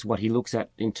 willpower is what he looks at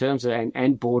in terms of,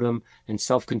 and boredom and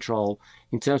self-control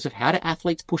in terms of how do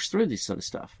athletes push through this sort of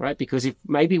stuff, right? Because if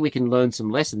maybe we can learn some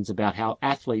lessons about how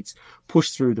athletes push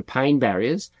through the pain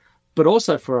barriers, but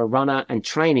also for a runner and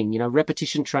training, you know,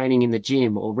 repetition training in the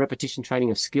gym or repetition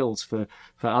training of skills for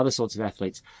other sorts of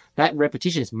athletes. That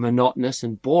repetition is monotonous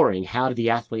and boring. How do the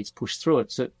athletes push through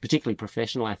it? So particularly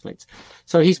professional athletes.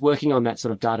 So he's working on that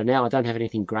sort of data now. I don't have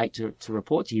anything great to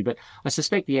report to you, but I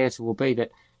suspect the answer will be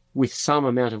that with some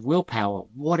amount of willpower,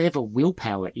 whatever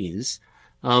willpower is,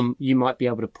 you might be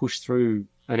able to push through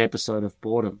an episode of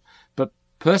boredom. But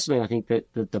personally, I think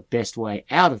that the best way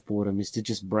out of boredom is to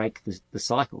just break the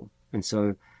cycle. And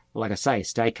so, like I say,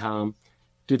 stay calm,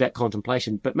 do that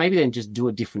contemplation, but maybe then just do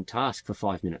a different task for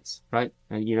 5 minutes, right?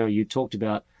 And, you know, you talked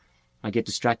about, I get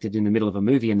distracted in the middle of a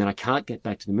movie and then I can't get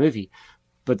back to the movie.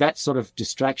 But that sort of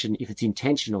distraction, if it's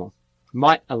intentional,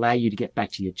 might allow you to get back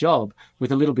to your job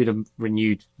with a little bit of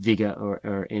renewed vigor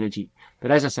or energy.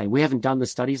 But as I say, we haven't done the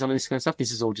studies on this kind of stuff.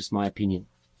 This is all just my opinion.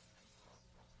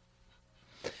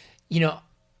 You know,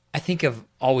 I think of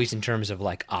always in terms of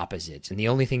like opposites. And the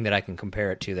only thing that I can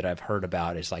compare it to that I've heard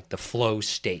about is like the flow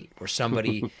state, where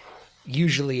somebody,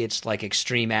 usually it's like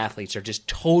extreme athletes, are just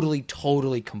totally,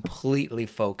 completely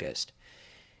focused.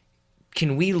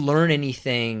 Can we learn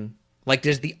anything? Like,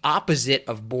 does the opposite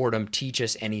of boredom teach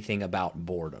us anything about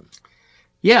boredom?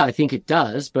 Yeah, I think it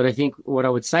does. But I think what I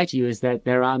would say to you is that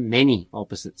there are many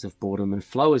opposites of boredom, and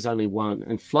flow is only one.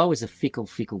 And flow is a fickle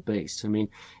beast. I mean,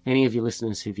 any of your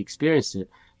listeners who've experienced it,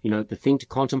 you know, the thing to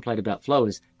contemplate about flow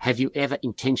is, have you ever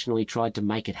intentionally tried to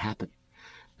make it happen?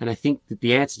 And I think that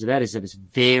the answer to that is that it's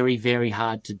very, very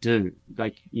hard to do.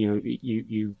 Like, you know,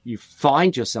 you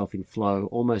find yourself in flow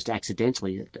almost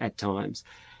accidentally at times.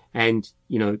 And,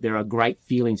 you know, there are great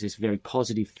feelings. There's a very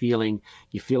positive feeling.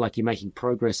 You feel like you're making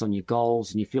progress on your goals,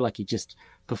 and you feel like you're just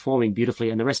performing beautifully,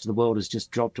 and the rest of the world has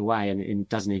just dropped away and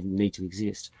doesn't even need to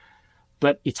exist.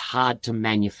 But it's hard to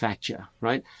manufacture,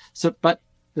 right? So, but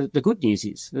the good news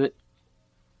is that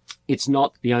it's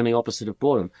not the only opposite of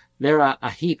boredom. There are a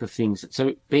heap of things.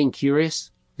 So being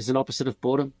curious is an opposite of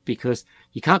boredom, because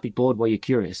you can't be bored while you're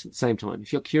curious at the same time.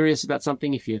 If you're curious about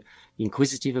something, if you're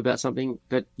inquisitive about something,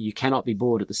 that you cannot be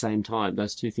bored at the same time.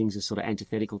 Those two things are sort of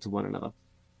antithetical to one another.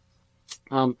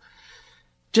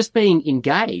 Just being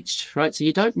engaged, right? So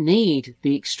you don't need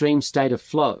the extreme state of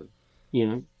flow. You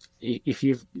know, if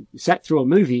you've sat through a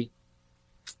movie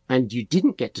and you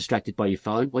didn't get distracted by your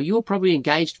phone, well, you were probably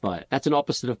engaged by it. That's an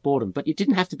opposite of boredom. But you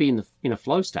didn't have to be in a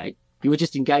flow state. You were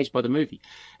just engaged by the movie.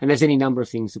 And there's any number of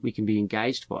things that we can be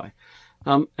engaged by.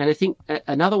 And I think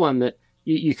another one that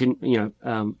you can, you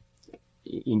know,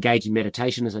 engage in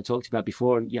meditation, as I talked about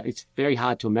before. And yeah, it's very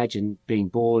hard to imagine being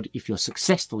bored if you're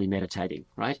successfully meditating,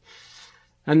 right?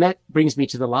 And that brings me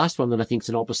to the last one that I think is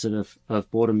an opposite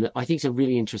of boredom, that I think is a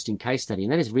really interesting case study,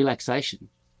 and that is relaxation,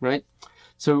 right?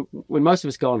 So when most of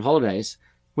us go on holidays,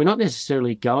 we're not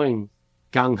necessarily going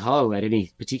gung-ho at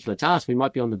any particular task. We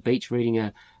might be on the beach reading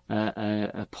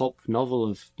a pulp novel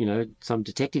of, you know, some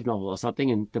detective novel or something,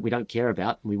 and that we don't care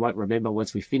about, and we won't remember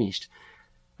once we've finished.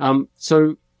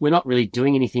 So we're not really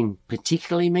doing anything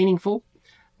particularly meaningful.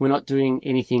 We're not doing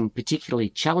anything particularly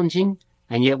challenging,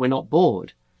 and yet we're not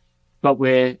bored, but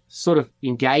we're sort of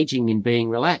engaging in being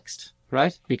relaxed,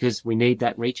 right? Because we need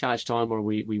that recharge time, or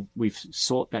we've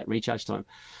sought that recharge time.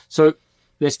 So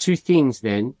there's two things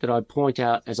then that I'd point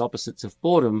out as opposites of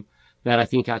boredom that I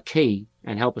think are key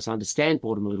and help us understand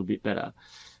boredom a little bit better.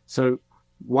 So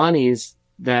one is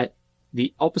that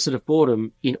the opposite of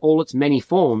boredom in all its many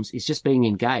forms is just being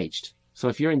engaged. So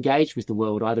if you're engaged with the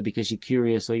world, either because you're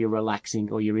curious or you're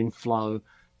relaxing or you're in flow,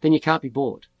 then you can't be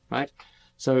bored, right?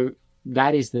 So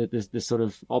that is the sort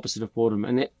of opposite of boredom.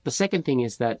 And the second thing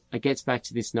is that it gets back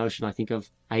to this notion, I think, of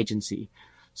agency.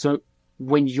 So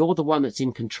when you're the one that's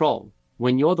in control,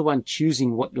 when you're the one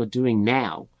choosing what you're doing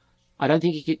now, I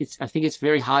think it's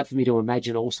very hard for me to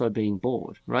imagine also being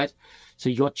bored, right? So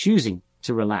you're choosing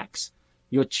to relax.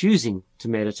 You're choosing to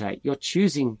meditate. You're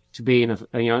choosing to be in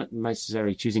not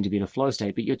necessarily choosing to be in a flow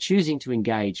state, but you're choosing to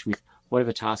engage with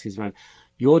whatever task is around.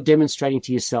 You're demonstrating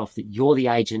to yourself that you're the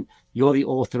agent, you're the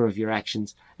author of your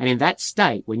actions. And in that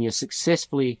state, when you're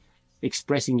successfully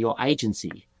expressing your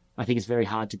agency, I think it's very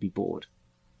hard to be bored.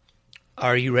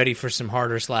 Are you ready for some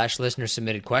harder / listener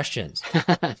submitted questions?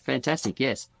 Fantastic.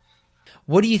 Yes.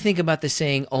 What do you think about the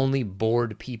saying, only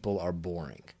bored people are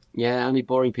boring? Yeah, only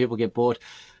boring people get bored.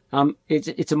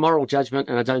 It's a moral judgment,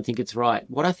 and I don't think it's right.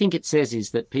 What I think it says is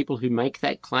that people who make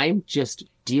that claim just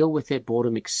deal with their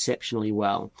boredom exceptionally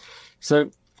well.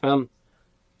 So,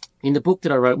 in the book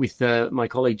that I wrote with my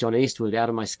colleague John Eastwood, Out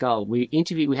of My Skull, I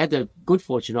had the good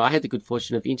fortune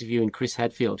of interviewing Chris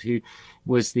Hadfield, who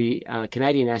was the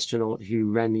Canadian astronaut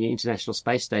who ran the International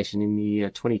Space Station in the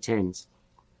 2010s.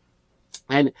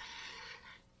 And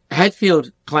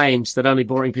Hadfield claims that only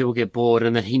boring people get bored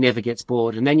and that he never gets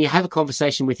bored. And then you have a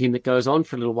conversation with him that goes on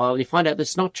for a little while and you find out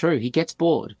that's not true. He gets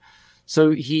bored.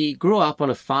 So he grew up on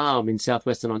a farm in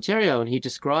southwestern Ontario, and he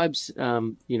describes,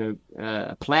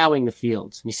 ploughing the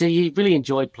fields. And he said he really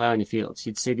enjoyed ploughing the fields.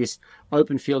 You'd see this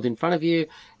open field in front of you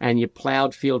and your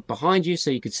ploughed field behind you, so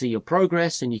you could see your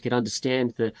progress and you could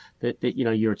understand that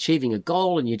you're achieving a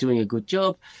goal and you're doing a good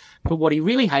job. But what he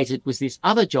really hated was this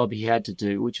other job he had to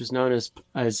do, which was known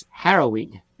as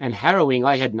harrowing. And harrowing,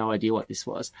 I had no idea what this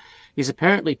was, is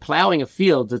apparently ploughing a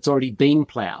field that's already been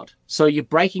ploughed. So you're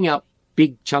breaking up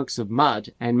big chunks of mud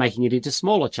and making it into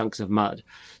smaller chunks of mud.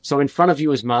 So in front of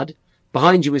you is mud,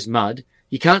 behind you is mud,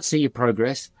 you can't see your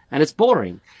progress, and it's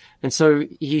boring. And so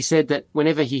he said that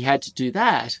whenever he had to do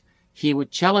that, he would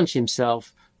challenge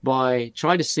himself by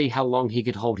trying to see how long he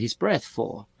could hold his breath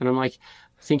for. And I'm like,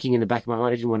 thinking in the back of my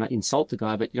mind, I didn't want to insult the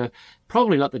guy, but,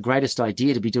 probably not the greatest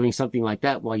idea to be doing something like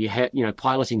that while you're,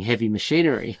 piloting heavy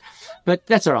machinery. But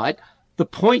that's all right. The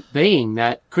point being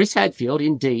that Chris Hadfield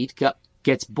indeed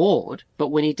gets bored, but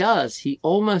when he does, he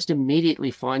almost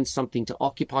immediately finds something to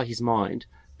occupy his mind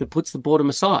that puts the boredom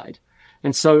aside.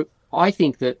 And so I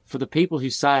think that for the people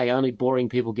who say only boring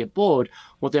people get bored,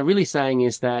 what they're really saying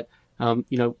is that,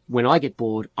 when I get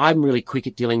bored, I'm really quick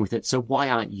at dealing with it. So why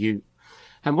aren't you?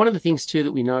 And one of the things too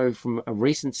that we know from a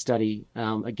recent study,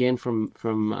 again from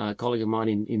a colleague of mine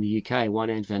in the UK,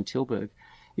 Wynand van Tilburg,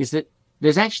 is that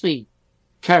there's actually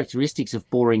characteristics of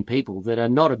boring people that are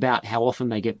not about how often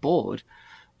they get bored.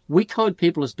 We code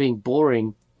people as being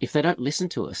boring if they don't listen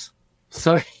to us.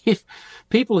 So if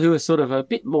people who are sort of a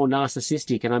bit more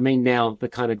narcissistic, and I mean now the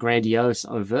kind of grandiose,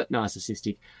 overt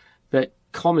narcissistic, that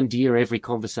commandeer every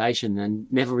conversation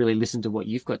and never really listen to what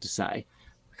you've got to say,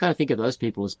 I kind of think of those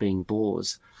people as being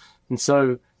bores. And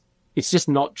so it's just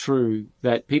not true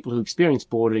that people who experience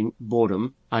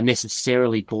boredom are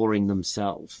necessarily boring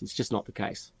themselves. It's just not the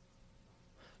case.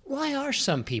 Why are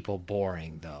some people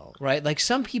boring, though, right? Like,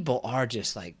 some people are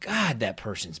just like, God, that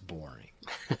person's boring.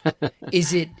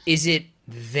 Is it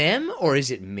them or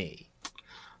is it me?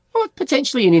 Well,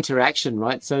 potentially an interaction,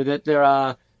 right? So that there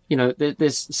are,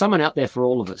 there's someone out there for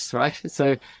all of us, right?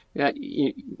 So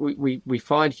we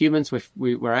find humans,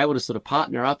 we're able to sort of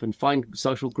partner up and find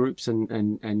social groups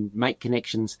and make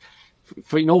connections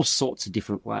for in all sorts of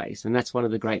different ways. And that's one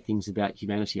of the great things about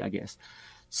humanity, I guess.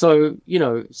 So,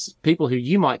 people who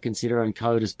you might consider and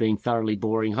code as being thoroughly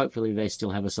boring, hopefully they still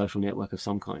have a social network of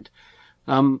some kind.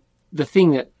 The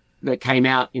thing that came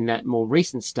out in that more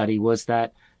recent study was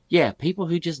that, people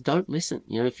who just don't listen,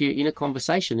 if you're in a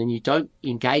conversation and you don't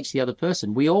engage the other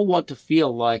person, we all want to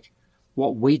feel like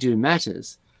what we do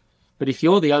matters. But if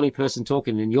you're the only person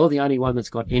talking and you're the only one that's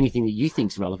got anything that you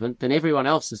think's relevant, then everyone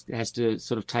else has to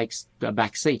sort of take a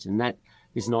back seat. And that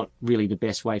is not really the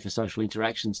best way for social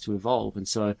interactions to evolve. And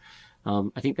so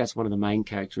I think that's one of the main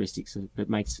characteristics that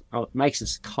makes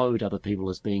us code other people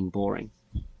as being boring.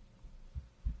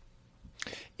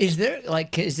 Is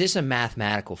this a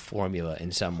mathematical formula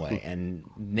in some way? And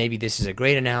maybe this is a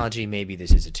great analogy, maybe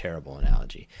this is a terrible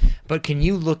analogy. But can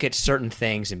you look at certain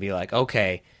things and be like,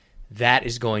 okay, that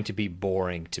is going to be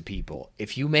boring to people.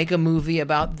 If you make a movie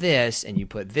about this and you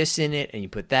put this in it and you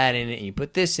put that in it and you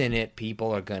put this in it,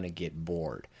 people are going to get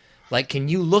bored. Like, can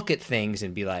you look at things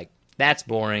and be like, that's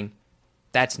boring,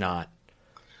 that's not?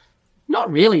 Not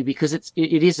really, because it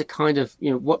is a kind of,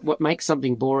 what makes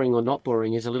something boring or not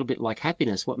boring is a little bit like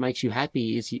happiness. What makes you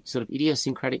happy is sort of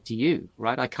idiosyncratic to you,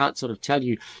 right? I can't sort of tell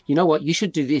you, you know what, you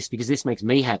should do this because this makes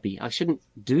me happy. I shouldn't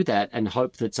do that and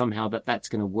hope that somehow that's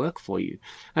going to work for you.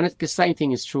 And the same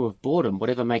thing is true of boredom.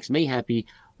 Whatever makes me happy,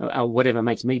 whatever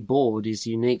makes me bored is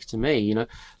unique to me.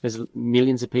 There's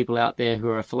millions of people out there who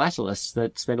are philatelists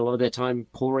that spend a lot of their time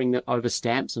poring over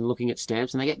stamps and looking at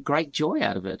stamps, and they get great joy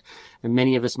out of it. And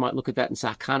many of us might look at that and say,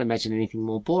 I can't imagine anything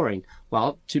more boring.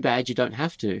 Well, too bad, you don't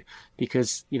have to,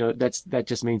 because, that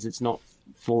just means it's not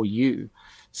for you.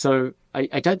 So I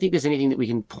don't think there's anything that we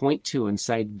can point to and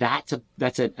say that's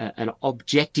an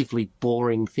objectively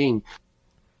boring thing.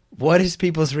 What is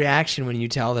people's reaction when you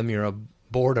tell them you're a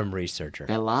boredom researcher?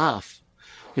 They laugh.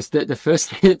 It's the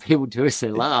first thing that people do is they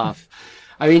laugh.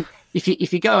 I mean, if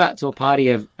you go out to a party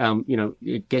of you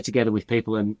get together with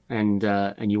people and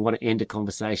you want to end a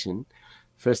conversation,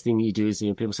 first thing you do is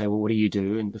people say, well, what do you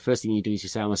do? And the first thing you do is you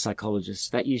say, I'm a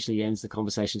psychologist. That usually ends the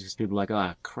conversation because people are like,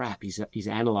 oh crap, he's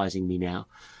analyzing me now.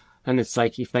 And it's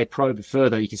like, if they probe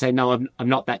further, you can say, no, I'm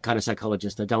not that kind of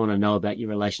psychologist. I don't want to know about your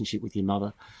relationship with your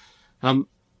mother.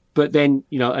 But then,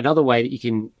 another way that you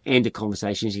can end a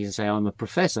conversation is you can say, I'm a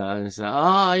professor. And say,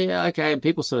 oh, yeah, okay. And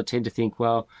people sort of tend to think,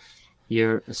 well,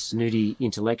 you're a snooty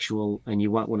intellectual and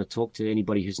you won't want to talk to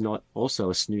anybody who's not also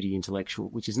a snooty intellectual,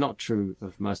 which is not true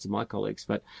of most of my colleagues.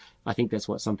 But I think that's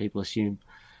what some people assume.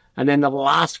 And then the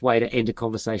last way to end a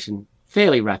conversation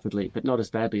fairly rapidly, but not as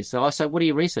badly. So I say, what do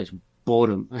you research?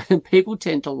 Boredom. And people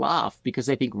tend to laugh because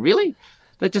they think, really?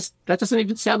 That doesn't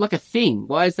even sound like a thing.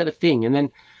 Why is that a thing?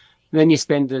 And then you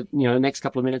spend the next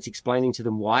couple of minutes explaining to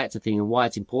them why it's a thing and why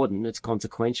it's important. It's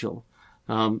consequential,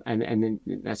 and then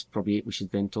that's probably it. We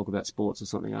should then talk about sports or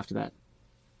something after that.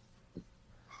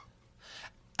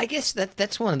 I guess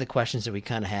that's one of the questions that we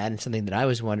kind of had, and something that I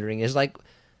was wondering is, like,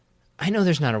 I know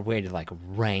there's not a way to like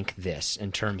rank this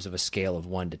in terms of a scale of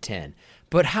 1 to 10,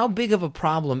 but how big of a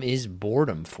problem is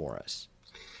boredom for us?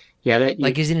 Yeah,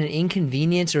 is it an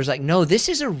inconvenience, or is like, no, this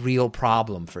is a real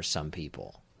problem for some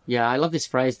people? Yeah, I love this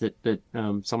phrase that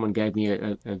someone gave me,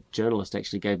 a journalist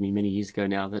actually gave me many years ago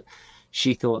now, that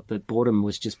she thought that boredom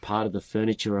was just part of the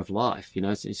furniture of life.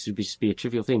 It should just be a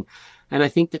trivial thing. And I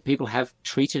think that people have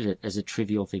treated it as a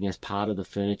trivial thing, as part of the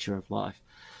furniture of life.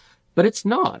 But it's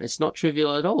not. It's not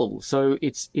trivial at all. So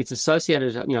it's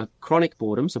associated, chronic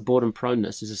boredom, so boredom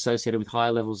proneness is associated with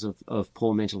higher levels of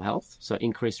poor mental health, so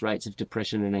increased rates of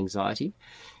depression and anxiety.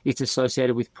 It's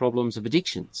associated with problems of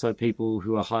addiction. So people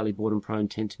who are highly boredom prone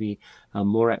tend to be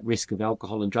more at risk of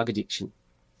alcohol and drug addiction.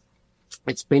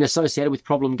 It's been associated with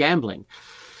problem gambling.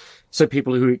 So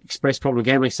people who express problem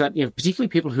gambling, so, particularly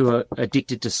people who are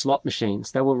addicted to slot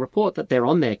machines, they will report that they're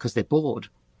on there because they're bored.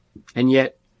 And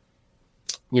yet,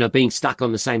 being stuck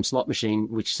on the same slot machine,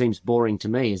 which seems boring to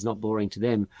me, is not boring to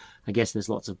them. I guess there's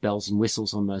lots of bells and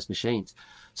whistles on those machines.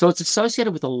 So it's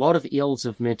associated with a lot of ills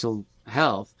of mental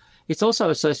health. It's also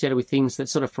associated with things that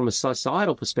sort of from a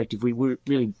societal perspective, we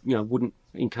really, wouldn't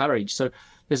encourage. So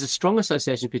there's a strong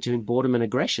association between boredom and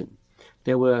aggression.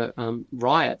 There were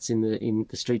riots in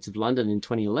the streets of London in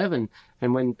 2011,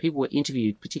 and when people were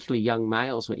interviewed, particularly young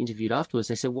males were interviewed afterwards,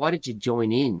 they said, why did you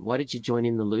join in? Why did you join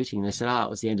in the looting? And they said, it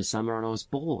was the end of summer and I was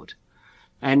bored.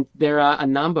 And there are a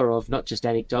number of not just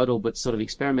anecdotal but sort of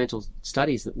experimental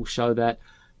studies that will show that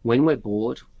when we're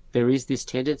bored, there is this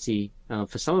tendency,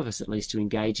 for some of us at least, to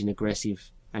engage in aggressive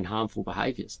and harmful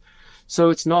behaviours. So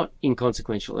it's not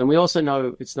inconsequential. And we also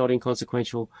know it's not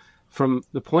inconsequential from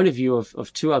the point of view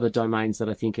of two other domains that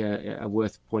I think are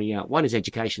worth pointing out. One is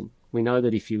education. We know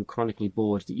that if you're chronically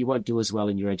bored, that you won't do as well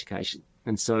in your education.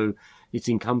 And so it's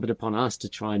incumbent upon us to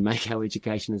try and make our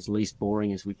education as least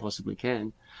boring as we possibly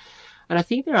can. And I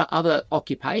think there are other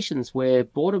occupations where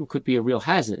boredom could be a real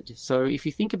hazard. So if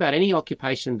you think about any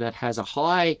occupation that has a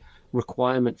high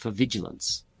requirement for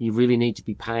vigilance, you really need to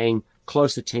be paying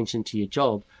close attention to your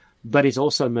job, but is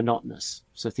also monotonous.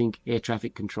 So think air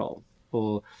traffic control,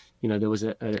 or there was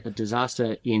a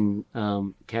disaster in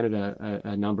Canada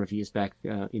a number of years back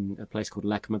in a place called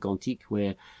Lac-Mégantic,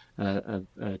 where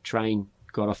a train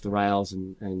got off the rails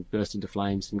and burst into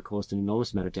flames and caused an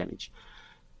enormous amount of damage.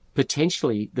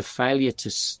 potentially the failure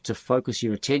to focus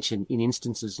your attention in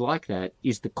instances like that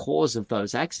is the cause of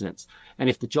those accidents. And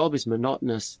if the job is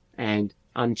monotonous and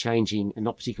unchanging and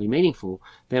not particularly meaningful,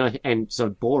 then and so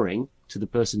boring to the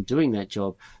person doing that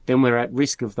job, then we're at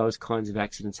risk of those kinds of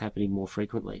accidents happening more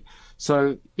frequently.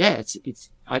 So yeah,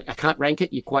 I can't rank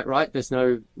it. You're quite right. There's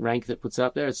no rank that puts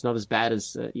up there. It's not as bad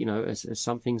as as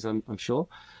some things, I'm sure,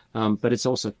 but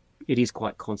it is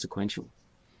quite consequential.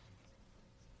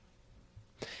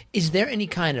 Is there any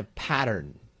kind of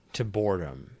pattern to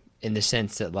boredom in the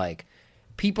sense that, like,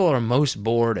 people are most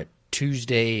bored at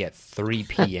Tuesday at 3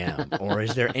 p.m. or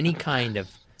is there any kind of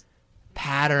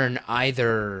pattern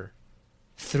either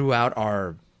throughout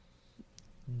our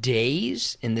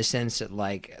days in the sense that,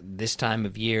 like, this time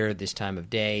of year, this time of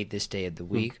day, this day of the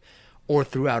week, or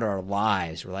throughout our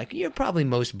lives? We're like, you're probably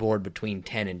most bored between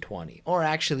 10 and 20, or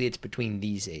actually it's between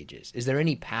these ages. Is there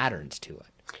any patterns to it?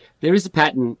 There is a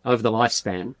pattern over the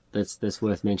lifespan that's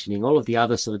worth mentioning. All of the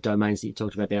other sort of domains that you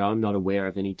talked about there, I'm not aware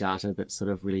of any data that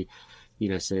sort of really,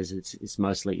 says it's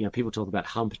mostly, people talk about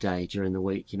hump day during the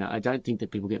week. I don't think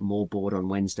that people get more bored on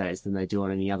Wednesdays than they do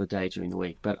on any other day during the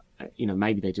week. But,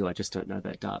 maybe they do. I just don't know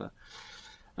that data.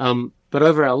 But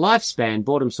over our lifespan,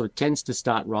 boredom sort of tends to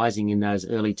start rising in those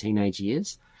early teenage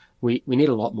years. We need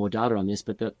a lot more data on this,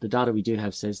 but the data we do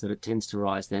have says that it tends to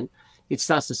rise then. It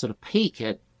starts to sort of peak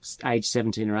at age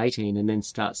 17 or 18 and then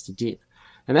starts to dip.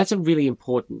 And that's a really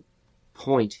important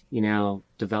point in our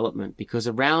development, because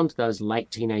around those late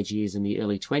teenage years and the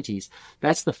early 20s,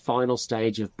 that's the final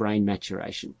stage of brain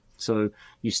maturation. So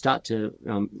you start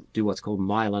to do what's called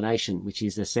myelination, which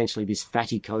is essentially this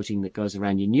fatty coating that goes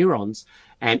around your neurons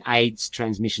and aids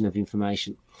transmission of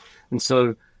information. And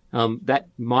so that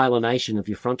myelination of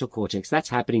your frontal cortex, that's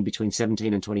happening between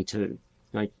 17 and 22.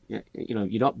 Like,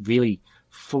 you're not really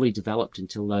fully developed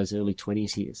until those early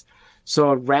 20s years.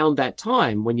 So around that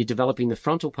time, when you're developing the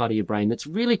frontal part of your brain, that's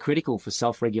really critical for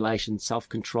self-regulation,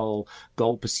 self-control,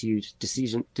 goal pursuit,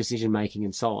 decision-making,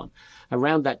 and so on.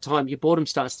 Around that time, your boredom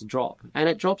starts to drop, and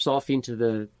it drops off into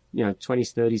the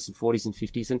 20s, 30s, and 40s and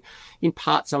 50s. And in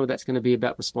part, some of that's going to be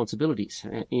about responsibilities.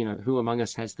 Who among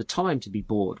us has the time to be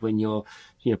bored when you're,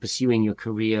 pursuing your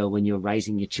career, when you're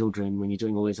raising your children, when you're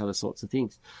doing all these other sorts of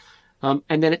things?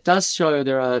 And then it does show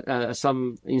there are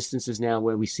some instances now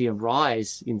where we see a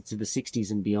rise into the 60s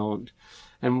and beyond.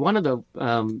 And one of the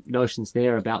notions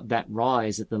there about that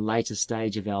rise at the later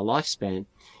stage of our lifespan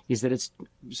is that it's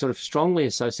sort of strongly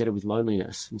associated with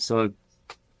loneliness. And so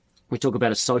we talk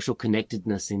about a social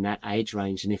connectedness in that age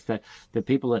range. And if the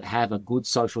people that have a good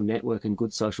social network and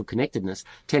good social connectedness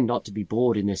tend not to be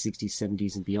bored in their 60s,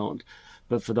 70s and beyond.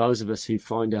 But for those of us who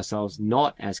find ourselves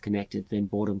not as connected, then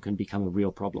boredom can become a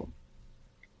real problem.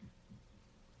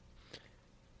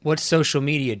 What's social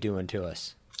media doing to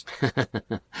us?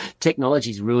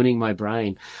 Technology's ruining my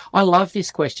brain. I love this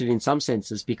question in some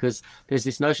senses because there's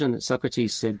this notion that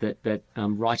Socrates said that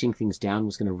writing things down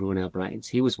was going to ruin our brains.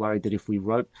 He was worried that if we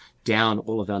wrote down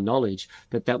all of our knowledge,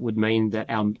 that would mean that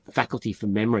our faculty for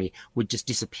memory would just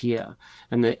disappear.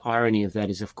 And the irony of that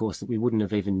is, of course, that we wouldn't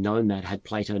have even known that had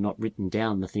Plato not written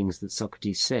down the things that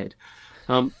Socrates said.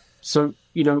 So,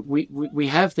 we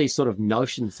have these sort of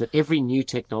notions that every new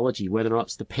technology, whether or not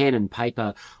it's the pen and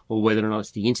paper or whether or not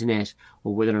it's the internet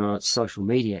or whether or not it's social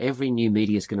media, every new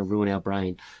media is going to ruin our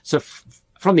brain. So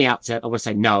from the outset, I want to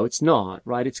say, no, it's not,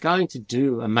 right? It's going to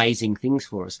do amazing things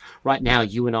for us. Right now,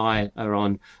 you and I are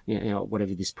on,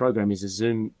 whatever this program is, a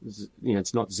Zoom,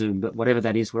 it's not Zoom, but whatever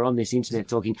that is, we're on this internet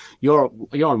talking. You're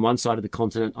on one side of the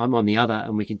continent, I'm on the other,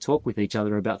 and we can talk with each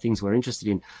other about things we're interested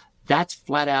in. That's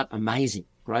flat out amazing.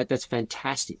 Right? That's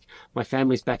fantastic. My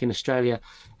family's back in Australia,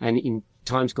 and in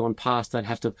times gone past, I'd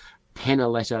have to pen a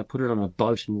letter, put it on a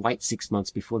boat, and wait 6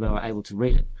 months before they were able to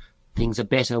read it. Things are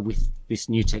better with this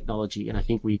new technology, and I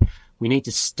think we need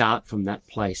to start from that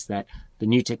place that the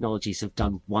new technologies have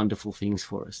done wonderful things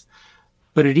for us.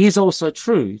 But it is also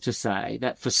true to say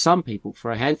that for some people,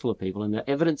 for a handful of people, and the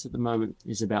evidence at the moment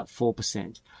is about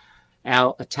 4%,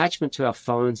 our attachment to our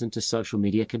phones and to social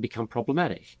media can become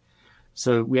problematic.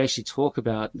 So we actually talk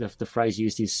about the phrase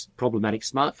used is problematic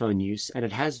smartphone use, and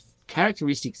it has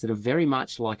characteristics that are very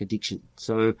much like addiction.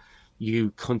 So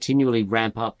you continually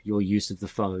ramp up your use of the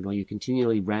phone, or you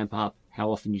continually ramp up how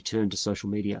often you turn to social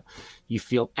media. You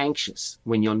feel anxious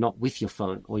when you're not with your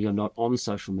phone or you're not on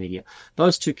social media.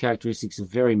 Those two characteristics are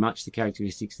very much the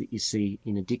characteristics that you see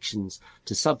in addictions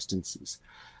to substances.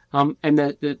 And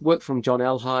the work from John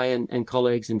Elhai and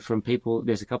colleagues and from people,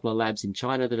 there's a couple of labs in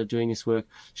China that are doing this work,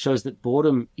 shows that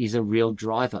boredom is a real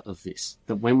driver of this.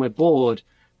 That when we're bored,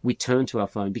 we turn to our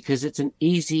phone because it's an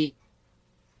easy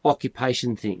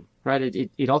occupation thing, right?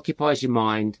 It occupies your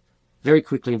mind very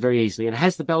quickly and very easily, and it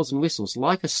has the bells and whistles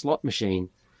like a slot machine,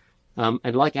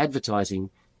 and like advertising.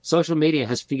 Social media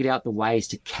has figured out the ways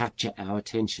to capture our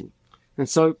attention. And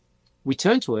so we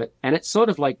turn to it, and it sort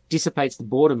of like dissipates the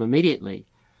boredom immediately,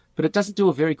 but it doesn't do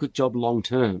a very good job long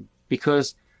term,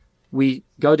 because we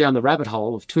go down the rabbit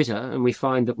hole of Twitter and we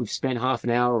find that we've spent half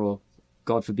an hour, or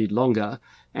God forbid longer,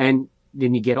 and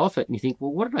then you get off it and you think,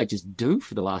 well, what did I just do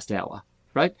for the last hour,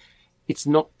 right? It's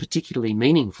not particularly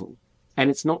meaningful, and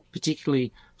it's not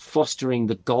particularly fostering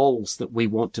the goals that we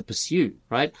want to pursue,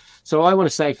 right? So I want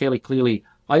to say fairly clearly,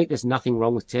 I think there's nothing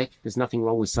wrong with tech. There's nothing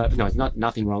wrong with no, it's not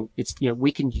nothing wrong. It's,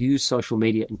 we can use social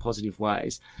media in positive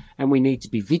ways, and we need to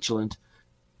be vigilant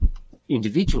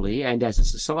individually and as a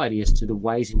society as to the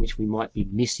ways in which we might be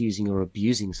misusing or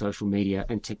abusing social media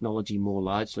and technology more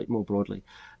broadly.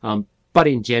 But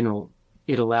in general,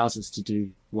 it allows us to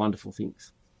do wonderful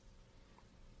things.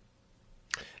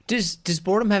 Does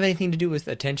boredom have anything to do with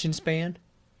attention span?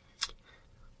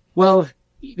 Well,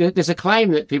 there's a claim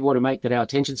that people want to make that our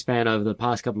attention span over the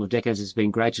past couple of decades has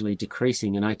been gradually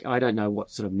decreasing, and I don't know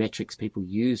what sort of metrics people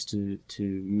use to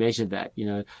measure that.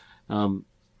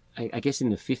 I guess in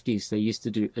the 50s they used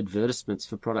to do advertisements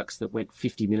for products that went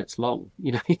 50 minutes long.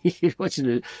 You're watching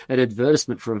an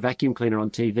advertisement for a vacuum cleaner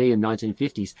on TV in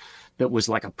 1950s that was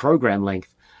like a program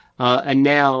length, and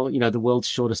now the world's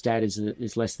shortest ad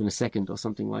is less than a second or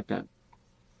something like that.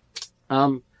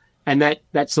 And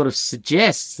that sort of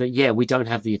suggests that, we don't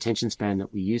have the attention span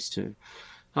that we used to.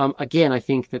 Again, I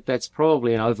think that that's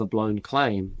probably an overblown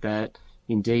claim, that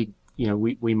indeed,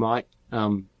 we might,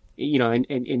 and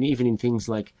even in things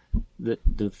like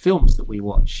the films that we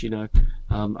watch,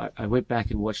 I went back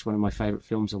and watched one of my favorite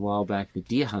films a while back, The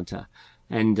Deer Hunter.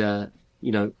 And,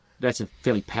 that's a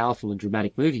fairly powerful and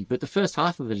dramatic movie, but the first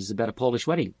half of it is about a Polish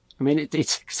wedding. I mean,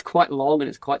 it's quite long and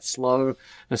it's quite slow and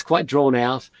it's quite drawn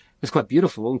out. It's quite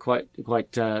beautiful and quite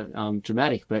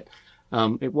dramatic, but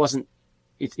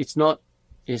it's not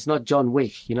John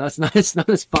Wick, it's not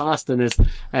as fast and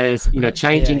as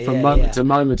changing from moment to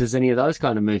moment as any of those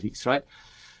kind of movies, right?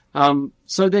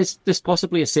 So there's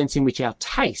possibly a sense in which our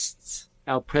tastes,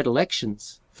 our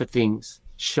predilections for things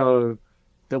show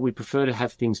that we prefer to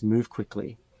have things move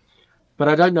quickly. But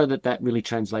I don't know that really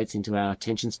translates into our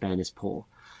attention span is poor.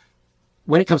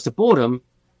 When it comes to boredom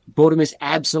is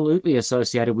absolutely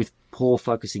associated with poor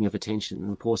focusing of attention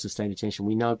and poor sustained attention.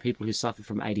 We know people who suffer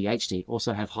from ADHD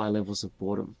also have high levels of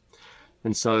boredom.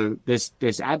 And so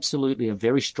there's absolutely a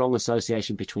very strong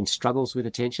association between struggles with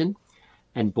attention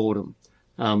and boredom.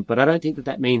 But I don't think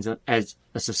that means that as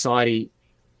a society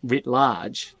writ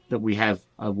large that we have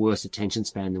a worse attention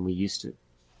span than we used to.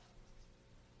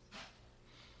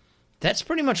 That's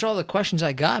pretty much all the questions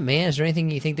I got, man. Is there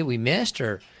anything you think that we missed,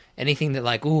 or anything that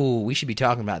like, ooh, we should be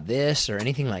talking about this, or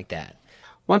anything like that?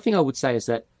 One thing I would say is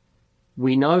that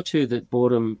we know too that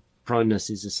boredom proneness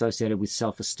is associated with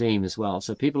self-esteem as well.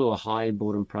 So people who are high in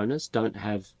boredom proneness don't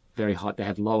have very high, they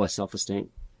have lower self-esteem.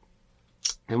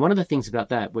 And one of the things about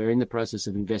that, we're in the process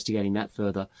of investigating that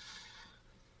further.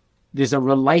 There's a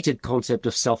related concept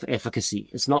of self-efficacy.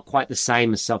 It's not quite the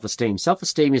same as self-esteem.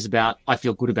 Self-esteem is about, I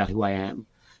feel good about who I am.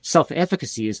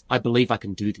 Self-efficacy is, I believe I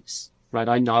can do this, right?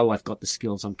 I know I've got the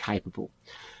skills, I'm capable.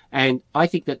 And I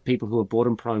think that people who are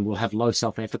boredom prone will have low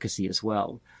self-efficacy as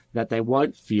well, that they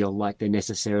won't feel like they're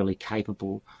necessarily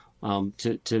capable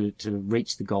to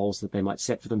reach the goals that they might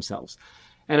set for themselves.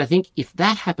 And I think if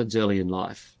that happens early in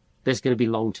life, there's going to be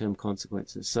long-term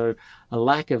consequences. So a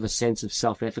lack of a sense of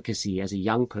self-efficacy as a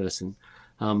young person,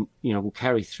 will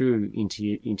carry through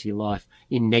into your life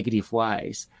in negative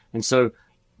ways. And so,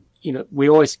 we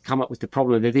always come up with the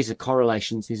problem that these are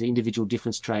correlations, these are individual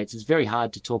difference traits. It's very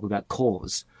hard to talk about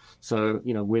cause. So,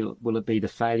 will it be the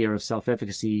failure of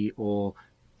self-efficacy or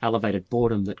elevated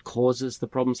boredom that causes the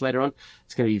problems later on?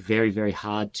 It's going to be very, very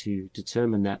hard to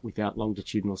determine that without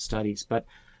longitudinal studies. But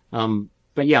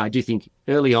yeah, I do think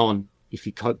early on, if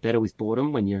you cope better with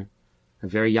boredom when you're a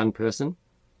very young person,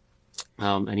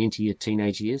 and into your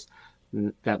teenage years,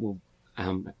 that will,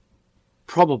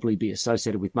 probably be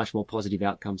associated with much more positive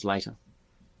outcomes later.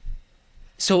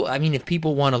 So, I mean, if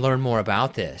people want to learn more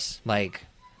about this, like,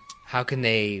 how can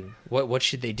they, what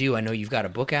should they do? I know you've got a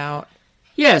book out.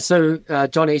 Yeah, so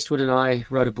John Eastwood and I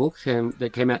wrote a book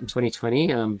that came out in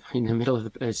 2020, in the middle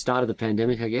of the start of the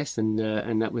pandemic, I guess, and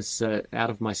that was Out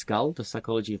of My Skull, The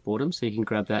Psychology of Boredom, so you can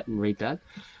grab that and read that.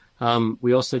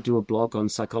 We also do a blog on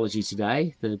Psychology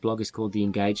Today. The blog is called The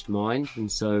Engaged Mind,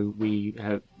 and so we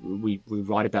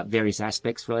write about various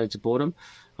aspects related to boredom.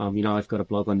 I've got a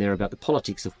blog on there about the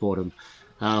politics of boredom,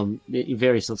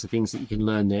 various sorts of things that you can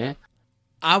learn there.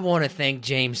 I want to thank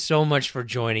James so much for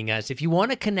joining us. If you want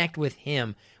to connect with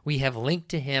him, we have linked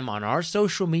to him on our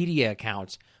social media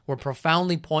accounts. We're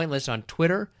Profoundly Pointless on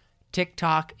Twitter,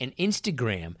 TikTok, and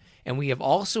Instagram. And we have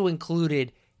also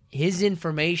included his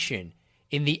information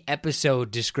in the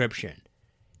episode description.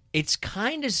 It's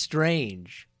kind of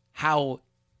strange how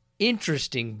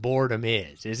interesting boredom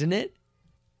is, isn't it?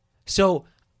 So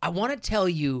I want to tell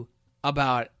you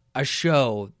about a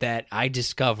show that I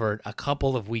discovered a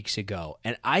couple of weeks ago,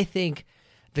 and I think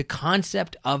the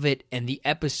concept of it and the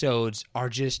episodes are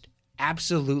just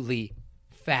absolutely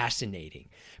fascinating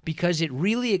because it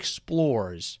really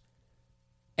explores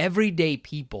everyday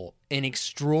people in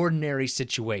extraordinary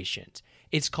situations.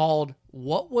 It's called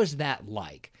What Was That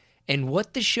Like? And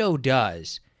what the show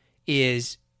does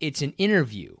is it's an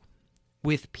interview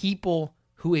with people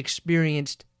who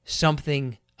experienced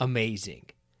something amazing,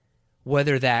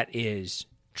 whether that is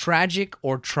tragic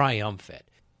or triumphant.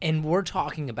 And we're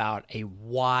talking about a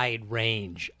wide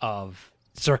range of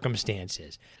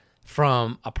circumstances,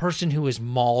 from a person who was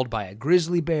mauled by a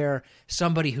grizzly bear,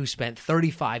 somebody who spent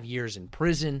 35 years in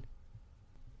prison,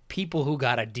 people who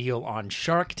got a deal on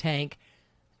Shark Tank.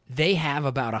 They have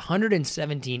about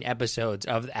 117 episodes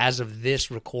as of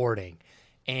this recording,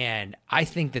 and I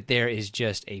think that there is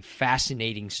just a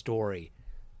fascinating story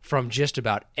from just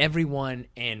about everyone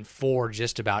and for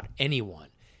just about anyone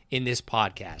in this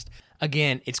podcast.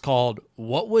 Again, it's called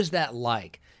What Was That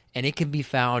Like? And it can be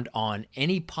found on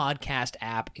any podcast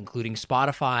app, including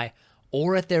Spotify,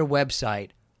 or at their website,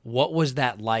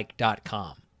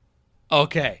 whatwasthatlike.com.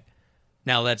 Okay,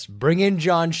 now let's bring in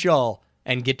John Shull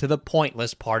and get to the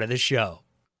pointless part of the show.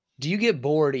 Do you get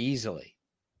bored easily?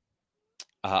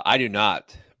 I do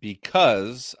not,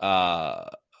 because I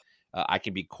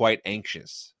can be quite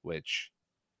anxious, which,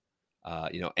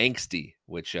 angsty,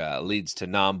 which leads to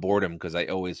non-boredom because I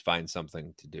always find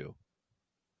something to do.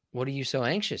 What are you so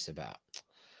anxious about?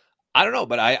 I don't know,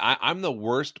 but I'm the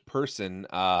worst person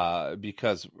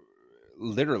because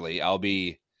literally I'll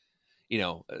be,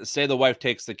 say the wife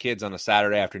takes the kids on a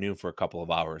Saturday afternoon for a couple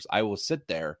of hours. I will sit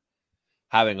there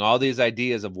having all these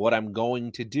ideas of what I'm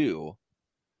going to do,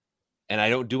 and I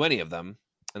don't do any of them.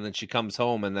 And then she comes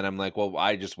home, and then I'm like, well,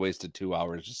 I just wasted 2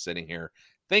 hours just sitting here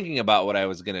thinking about what I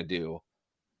was going to do,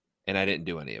 and I didn't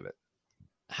do any of it.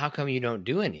 How come you don't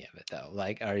do any of it, though?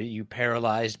 Like, are you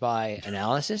paralyzed by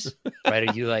analysis? Right?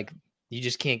 Are you like, you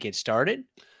just can't get started?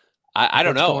 I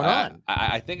don't know. What's going on?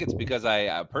 I think it's because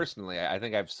I personally, I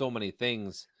think I have so many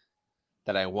things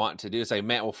that I want to do. It's like,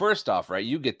 man, well, first off, right,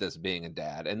 you get this being a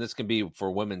dad, and this can be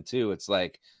for women too. It's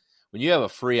like when you have a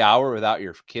free hour without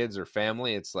your kids or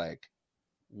family, it's like,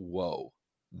 whoa,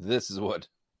 this is what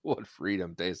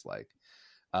freedom tastes like.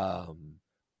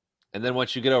 And then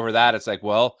once you get over that, it's like,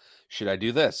 well, should I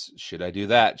do this? Should I do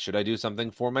that? Should I do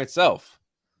something for myself?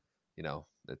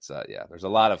 It's there's a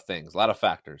lot of things, a lot of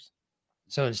factors.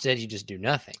 So instead you just do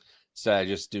nothing. So I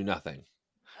just do nothing.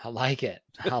 I like it.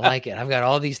 I've got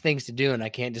all these things to do and I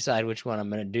can't decide which one I'm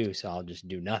going to do. So I'll just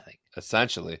do nothing.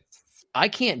 Essentially. I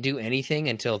can't do anything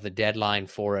until the deadline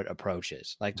for it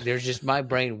approaches. Like there's just, my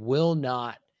brain will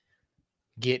not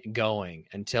get going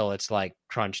until it's like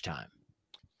crunch time.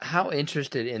 How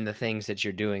interested in the things that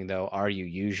you're doing, though, are you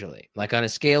usually? Like on a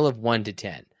scale of 1 to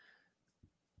 10,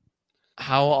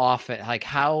 how often, like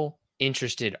how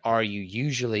interested are you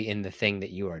usually in the thing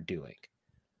that you are doing?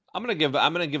 I'm gonna give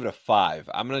it a 5.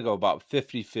 I'm gonna go about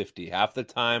 50-50. Half the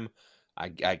time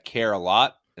I care a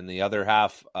lot, and the other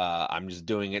half I'm just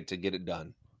doing it to get it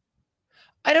done.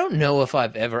 I don't know if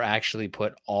I've ever actually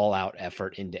put all out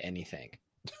effort into anything.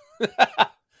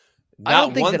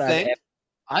 Not one thing.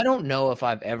 I don't know if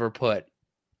I've ever put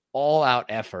all out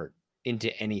effort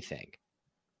into anything.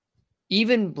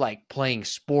 Even like playing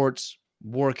sports,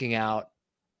 working out,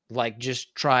 like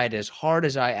just tried as hard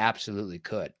as I absolutely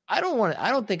could. I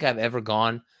don't think I've ever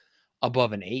gone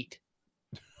above an 8.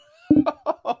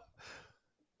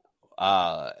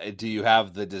 Do you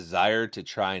have the desire to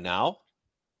try now?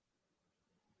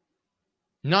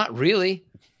 Not really.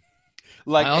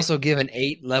 Like, I also give an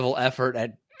 8 level effort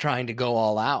at trying to go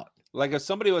all out. Like if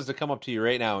somebody was to come up to you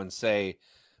right now and say,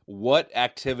 what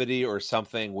activity or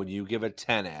something would you give a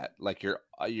 10 at? Like your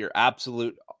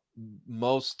absolute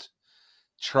most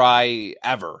try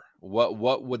ever.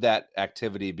 What would that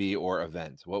activity be or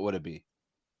event? What would it be?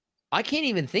 I can't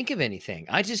even think of anything.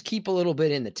 I just keep a little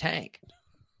bit in the tank.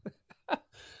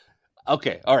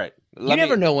 Okay. All right. You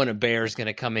never know when a bear is going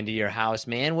to come into your house,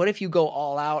 man. What if you go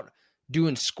all out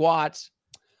doing squats?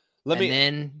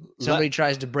 Then somebody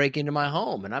tries to break into my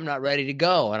home and I'm not ready to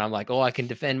go. And I'm like, oh, I can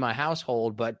defend my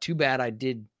household, but too bad I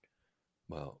did.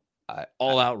 Well,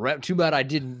 all out rep. Too bad I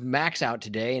did max out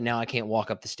today, and now I can't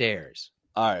walk up the stairs.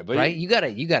 All right, but right? You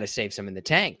gotta save some in the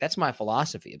tank. That's my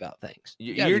philosophy about things.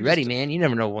 You gotta you're be ready, just- man. You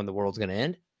never know when the world's gonna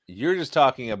end. You're just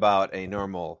talking about a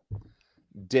normal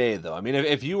day, though. I mean,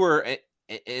 if you were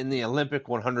in the Olympic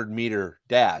 100-meter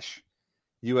dash,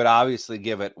 you would obviously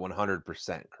give it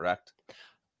 100%, correct?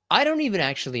 I don't even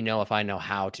actually know if I know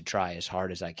how to try as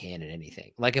hard as I can at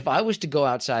anything. Like if I was to go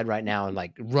outside right now and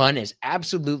like run as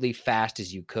absolutely fast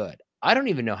as you could, I don't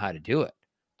even know how to do it.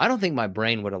 I don't think my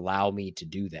brain would allow me to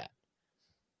do that.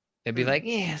 It'd be like,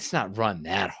 yeah, let's not run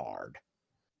that hard.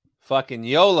 Fucking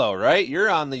YOLO, right? You're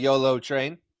on the YOLO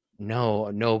train. No,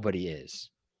 nobody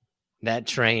is. That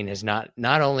train is not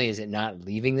only is it not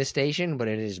leaving the station, but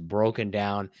it is broken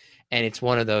down. And it's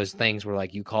one of those things where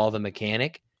like you call the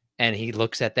mechanic and he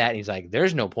looks at that and he's like,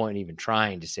 there's no point in even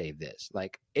trying to save this.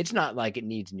 Like, it's not like it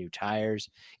needs new tires.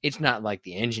 It's not like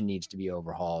the engine needs to be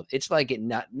overhauled. It's like it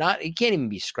can't even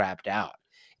be scrapped out.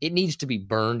 It needs to be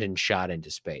burned and shot into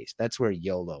space. That's where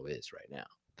YOLO is right now.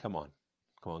 Come on.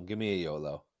 Give me a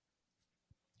YOLO.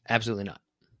 Absolutely not.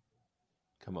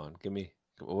 Come on,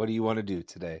 what do you want to do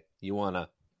today?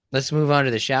 Let's move on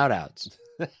to the shout outs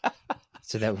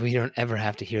so that we don't ever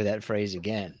have to hear that phrase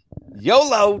again.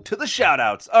 YOLO to the shout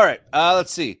outs. All right.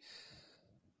 Let's see.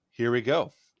 Here we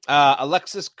go.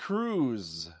 Alexis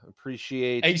Cruz.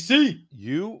 Appreciate AC.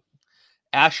 you.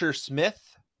 Asher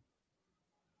Smith.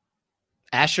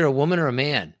 Asher, a woman or a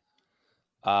man?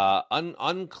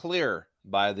 Unclear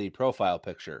by the profile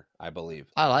picture, I believe.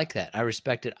 I like that. I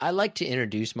respect it. I like to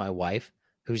introduce my wife,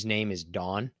 whose name is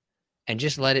Dawn, and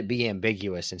just let it be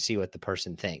ambiguous and see what the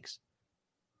person thinks.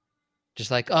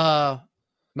 Just like,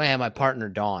 my partner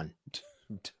Dawn.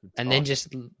 And then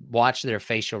just watch their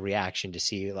facial reaction to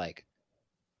see like.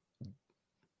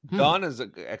 Dawn is a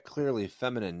clearly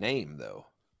feminine name, though.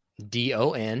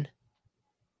 DON.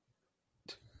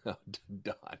 Oh,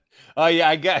 Dawn. Oh, yeah,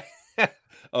 I got.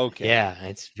 Okay. Yeah,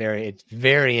 it's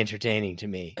very entertaining to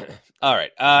me. All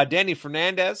right. Danny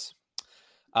Fernandez,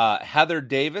 Heather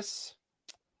Davis,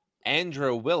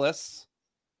 Andrew Willis,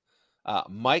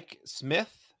 Mike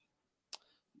Smith,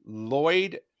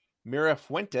 Lloyd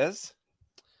Mirafuentes,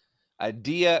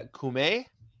 Adia Kume,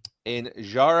 and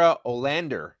Jara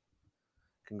Olander.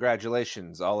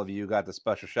 Congratulations. All of you got the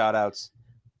special shout outs.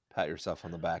 Pat yourself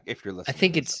on the back if you're listening.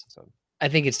 I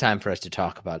think it's time for us to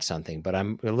talk about something, but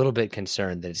I'm a little bit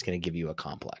concerned that it's going to give you a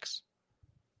complex.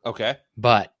 Okay.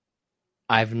 But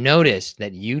I've noticed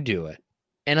that you do it,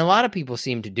 and a lot of people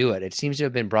seem to do it. It seems to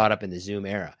have been brought up in the Zoom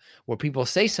era where people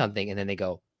say something and then they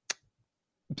go.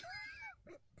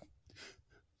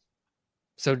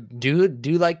 So do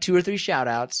like 2 or 3 shout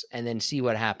outs and then see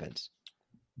what happens.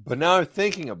 But now I'm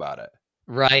thinking about it.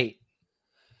 Right.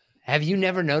 Have you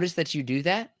never noticed that you do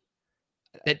that?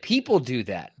 That people do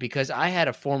that? Because I had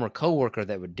a former coworker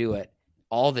that would do it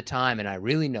all the time, and I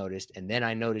really noticed. And then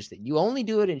I noticed that you only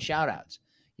do it in shout outs.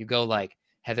 You go like,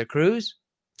 Heather Cruz.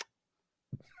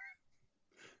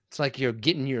 It's like you're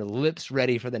getting your lips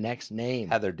ready for the next name.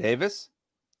 Heather Davis,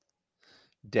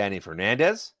 Danny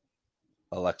Fernandez,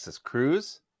 Alexis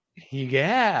Cruz.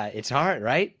 Yeah, it's hard,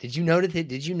 right? Did you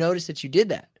notice that you did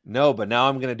that? No, but now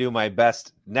I'm going to do my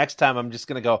best. Next time, I'm just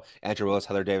going to go Andrew Willis,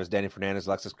 Heather Davis, Danny Fernandez,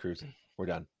 Alexis Cruz. We're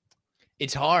done.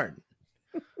 It's hard.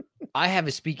 I have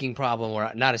a speaking problem,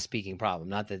 or not a speaking problem,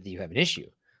 not that you have an issue,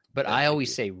 but I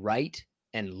always say right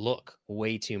and look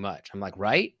way too much. I'm like,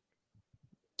 right?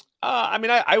 I mean,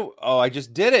 I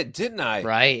just did it, didn't I?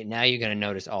 Right. Now you're going to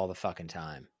notice all the fucking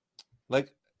time.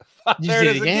 Like, You there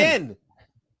did it is again.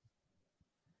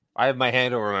 I have my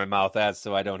hand over my mouth,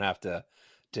 so I don't have to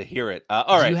hear it.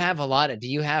 All right. Do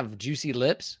you have juicy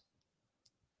lips?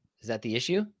 Is that the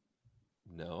issue?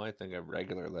 No, I think I have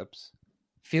regular lips.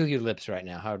 Feel your lips right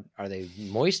now. How are they,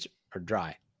 moist or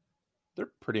dry? They're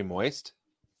pretty moist.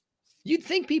 You'd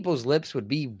think people's lips would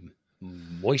be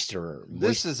moister.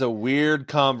 This is a weird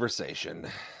conversation.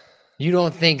 You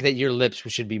don't think that your lips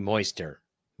should be moister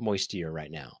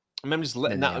right now? I mean, I'm just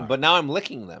but now I'm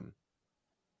licking them.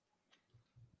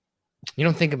 You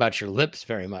don't think about your lips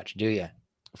very much, do you?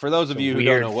 For those of you who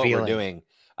don't know what feeling. we're doing,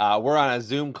 we're on a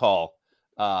Zoom call,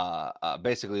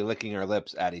 basically licking our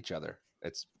lips at each other.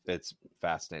 It's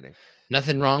fascinating.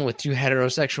 Nothing wrong with 2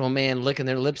 heterosexual men licking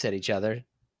their lips at each other.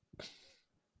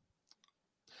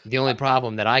 The only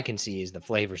problem that I can see is the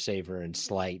flavor saver and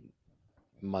slight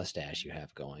mustache you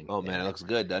have going. Oh man, it looks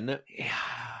good, doesn't it? Yeah,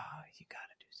 you got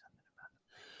to do something about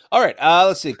it. All right,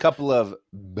 let's see a couple of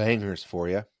bangers for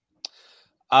you.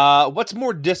 What's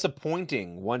more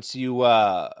disappointing once you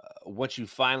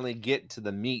finally get to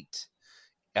the meat?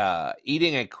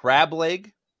 Eating a crab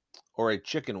leg or a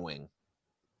chicken wing?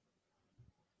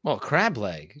 Well, crab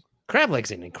leg. Crab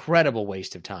leg's an incredible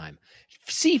waste of time.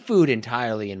 Seafood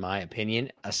entirely, in my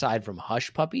opinion, aside from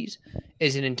hush puppies,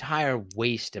 is an entire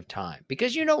waste of time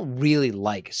because you don't really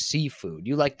like seafood.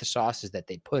 You like the sauces that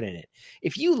they put in it.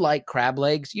 If you like crab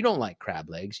legs, you don't like crab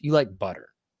legs. You like butter.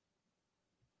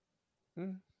 I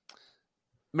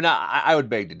mean, I would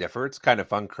beg to differ. It's kind of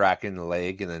fun cracking the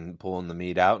leg and then pulling the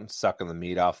meat out and sucking the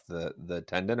meat off the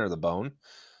tendon or the bone.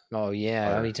 Oh,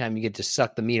 yeah. Anytime you get to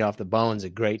suck the meat off the bone's a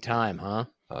great time, huh?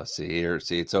 See,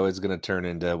 it's always going to turn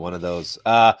into one of those.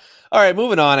 All right,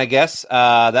 moving on, I guess.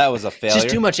 That was a failure. It's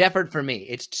just too much effort for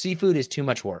me. Seafood is too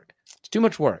much work. It's too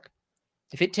much work.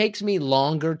 If it takes me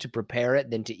longer to prepare it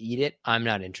than to eat it, I'm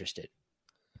not interested.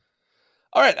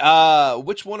 All right.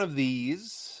 Which one of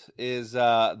these is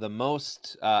the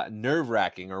most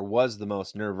nerve-wracking or was the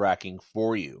most nerve-wracking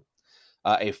for you?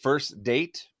 A first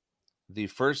date, the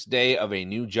first day of a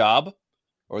new job,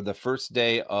 or the first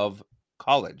day of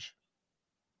college?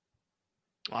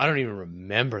 I don't even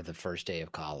remember the first day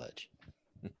of college.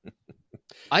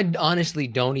 I honestly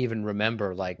don't even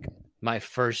remember like my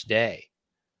first day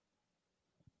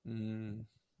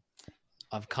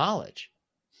of college.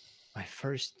 My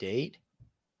first date.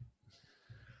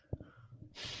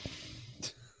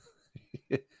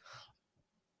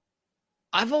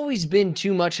 I've always been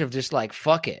too much of just like,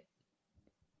 fuck it.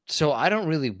 So I don't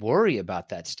really worry about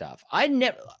that stuff.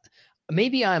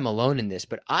 Maybe I'm alone in this,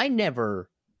 but I never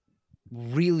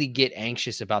really get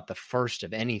anxious about the first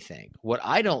of anything. What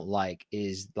I don't like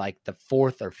is like the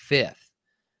fourth or fifth.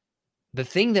 The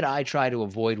thing that I try to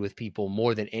avoid with people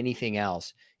more than anything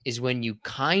else is when you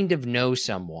kind of know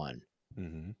someone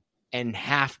and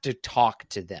have to talk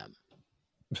to them,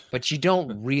 but you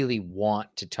don't really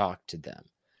want to talk to them.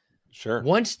 Sure.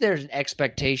 Once there's an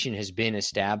expectation has been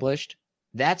established,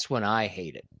 that's when I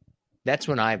hate it. That's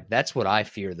what I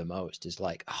fear the most is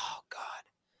like, oh God,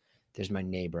 there's my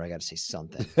neighbor. I got to say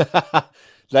something.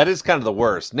 That is kind of the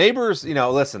worst. Neighbors,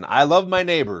 listen, I love my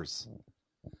neighbors.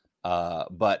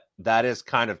 But that is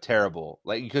kind of terrible.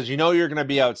 Like, because you're going to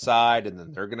be outside and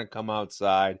then they're going to come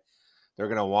outside. They're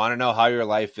going to want to know how your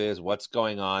life is, what's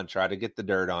going on, try to get the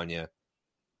dirt on you.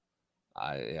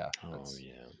 Yeah.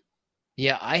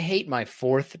 Yeah, I hate my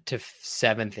fourth to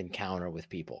seventh encounter with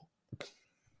people.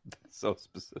 So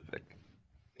specific.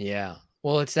 Yeah.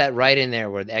 Well, it's that right in there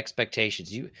where the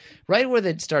expectations, right where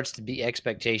it starts to be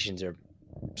expectations are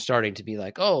starting to be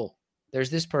like, oh, there's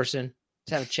this person.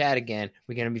 Let's have a chat again.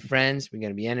 We're going to be friends. We're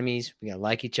going to be enemies. We're going to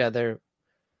like each other.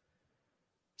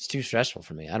 It's too stressful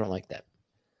for me. I don't like that.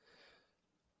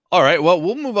 All right. Well,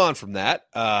 we'll move on from that.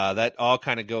 That all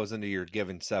kind of goes into your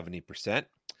given 70%.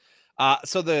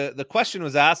 So the question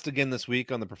was asked again this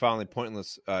week on the Profoundly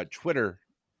Pointless Twitter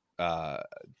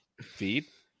feed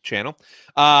channel.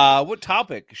 What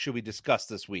topic should we discuss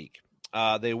this week?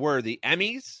 They were the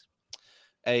Emmys,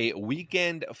 a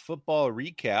weekend football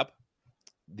recap,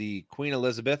 the Queen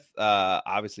Elizabeth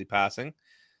obviously passing,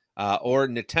 or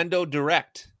Nintendo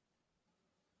Direct.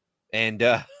 And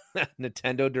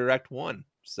Nintendo Direct won.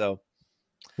 So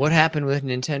what happened with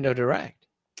Nintendo Direct?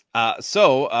 I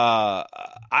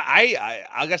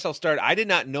guess I'll start. I did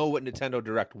not know what Nintendo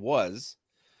Direct was,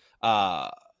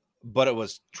 but it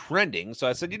was trending. So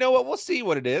I said, you know what? We'll see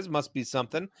what it is. Must be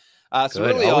something. So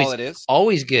really all it is.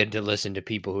 Always good to listen to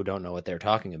people who don't know what they're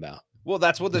talking about. Well,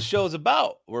 that's what the show's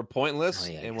about. We're pointless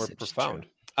and we're profound.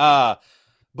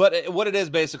 But what it is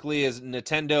basically is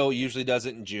Nintendo usually does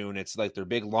it in June. It's like their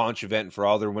big launch event for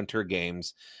all their winter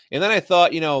games. And then I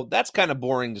thought, that's kind of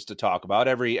boring just to talk about.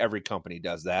 Every company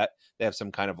does that. They have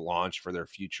some kind of launch for their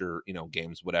future,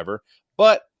 games, whatever.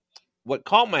 But what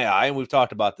caught my eye, and we've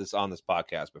talked about this on this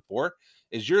podcast before,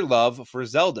 is your love for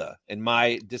Zelda and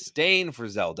my disdain for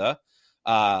Zelda.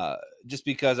 Just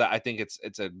because I think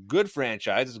it's a good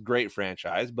franchise. It's a great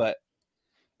franchise. But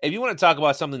if you want to talk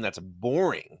about something that's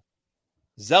boring,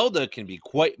 Zelda can be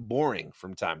quite boring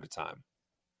from time to time.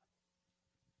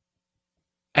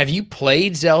 Have you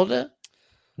played Zelda?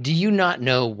 Do you not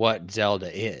know what Zelda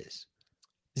is?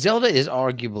 Zelda is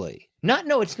arguably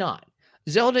it's not.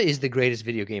 Zelda is the greatest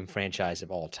video game franchise of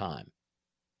all time.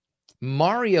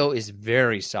 Mario is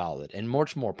very solid and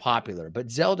much more popular,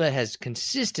 but Zelda has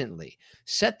consistently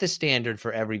set the standard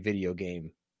for every video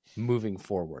game moving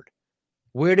forward.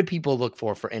 Where do people look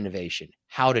for innovation?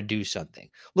 How to do something?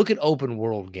 Look at open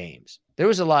world games. There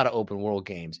was a lot of open world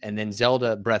games, and then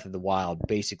Zelda Breath of the Wild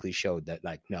basically showed that,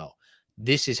 no,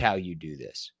 this is how you do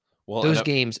this. Well, those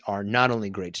games are not only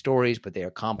great stories, but they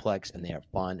are complex and they are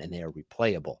fun and they are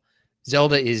replayable.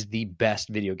 Zelda is the best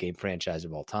video game franchise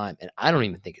of all time, and I don't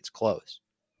even think it's close.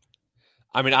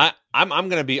 I mean, I'm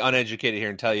going to be uneducated here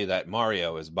and tell you that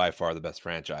Mario is by far the best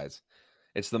franchise.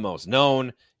 It's the most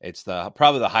known. It's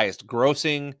probably the highest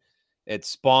grossing. It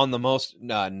spawned the most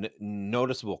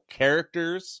noticeable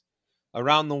characters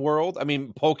around the world. I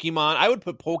mean, Pokemon. I would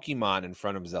put Pokemon in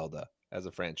front of Zelda as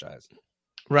a franchise.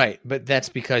 Right, but that's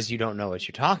because you don't know what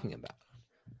you're talking about.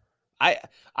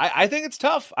 I think it's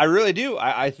tough. I really do.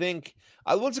 I think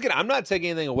once again, I'm not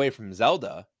taking anything away from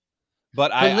Zelda,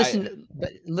 but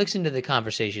listen to the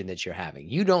conversation that you're having.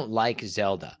 You don't like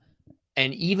Zelda,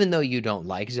 and even though you don't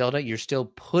like Zelda, you're still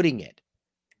putting it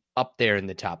up there in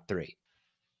the top 3.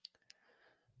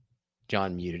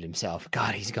 John muted himself.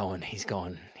 God, he's going.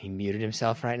 He muted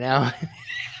himself right now.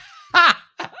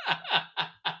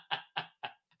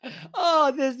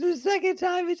 Oh, this is the second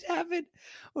time it's happened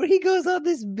where he goes on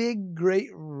this big, great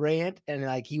rant and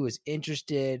like he was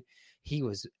interested. He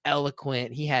was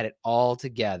eloquent. He had it all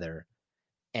together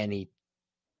and he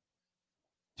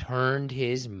turned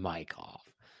his mic off.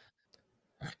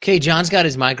 Okay, John's got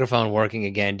his microphone working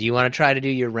again. Do you want to try to do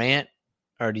your rant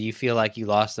or do you feel like you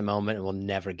lost the moment and we'll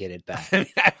never get it back? I mean,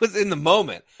 I was in the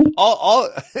moment. All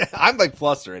I'm like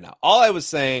flustered right now. All I was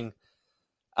saying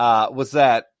was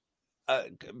that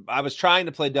I was trying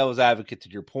to play devil's advocate to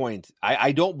your point.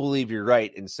 I don't believe you're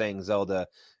right in saying Zelda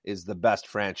is the best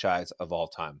franchise of all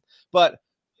time. But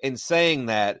in saying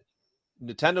that,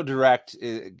 Nintendo Direct,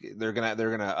 they're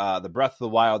gonna the Breath of the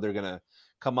Wild, they're gonna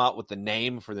come out with the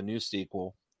name for the new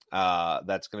sequel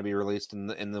that's gonna be released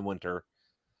in the winter.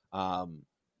 Yeah,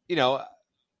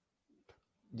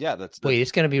 that's wait,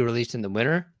 it's gonna be released in the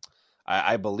winter?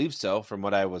 I believe so, from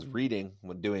what I was reading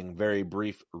when doing very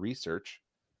brief research.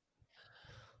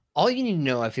 All you need to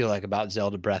know, I feel like, about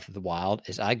Zelda Breath of the Wild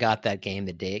is I got that game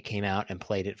the day it came out and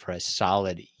played it for a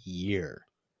solid year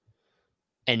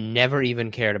and never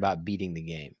even cared about beating the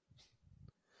game.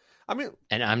 I mean,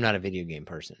 and I'm not a video game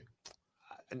person.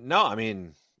 No, I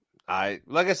mean,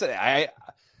 like I said,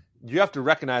 you have to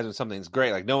recognize when something's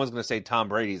great. Like no one's going to say Tom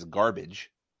Brady's garbage.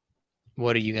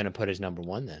 What are you going to put as number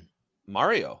 1 then?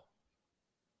 Mario.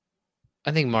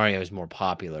 I think Mario is more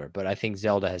popular, but I think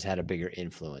Zelda has had a bigger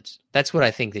influence. That's what I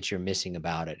think that you're missing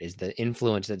about it, is the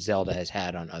influence that Zelda has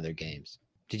had on other games.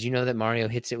 Did you know that Mario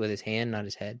hits it with his hand, not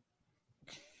his head?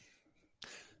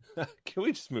 Can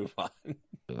we just move on?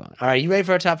 All right, you ready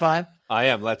for our top 5? I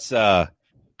am. Let's do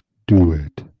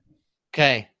it.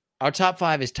 Okay, our top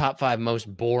 5 is top 5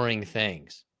 most boring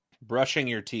things. Brushing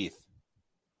your teeth.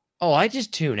 Oh, I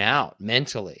just tune out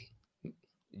mentally.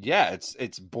 Yeah,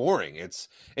 it's boring. It's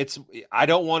I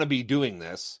don't want to be doing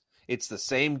this. It's the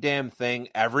same damn thing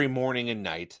every morning and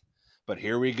night. But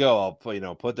here we go. I'll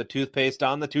put the toothpaste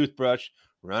on the toothbrush,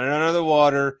 run it under the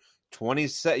water, 20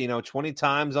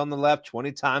 times on the left,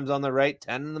 20 times on the right,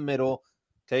 10 in the middle.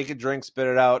 Take a drink, spit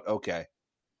it out. Okay.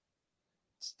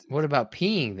 What about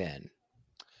peeing then?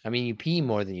 I mean, you pee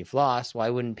more than you floss. Why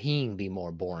wouldn't peeing be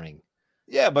more boring?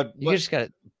 Yeah, but you just got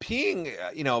peeing.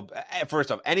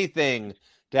 First off, anything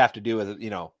to have to do with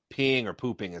peeing or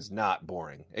pooping is not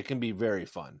boring. It can be very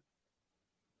fun.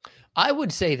 I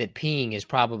would say that peeing is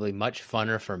probably much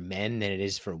funner for men than it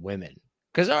is for women,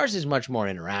 because ours is much more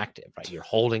interactive, right? You're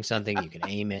holding something, you can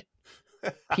aim it.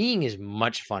 Peeing is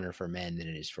much funner for men than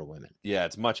it is for women. Yeah,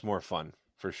 it's much more fun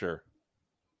for sure.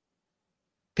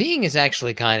 Peeing is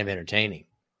actually kind of entertaining.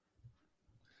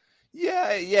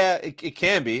 Yeah, it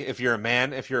can be. If you're a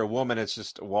man, if you're a woman, it's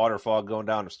just a waterfall going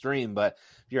down a stream. But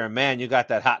if you're a man, you got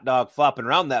that hot dog flopping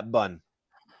around that bun.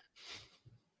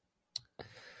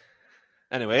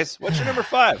 Anyways, what's your number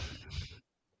 5?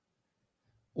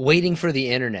 Waiting for the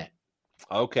internet.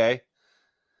 Okay.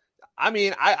 I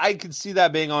mean, I could see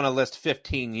that being on a list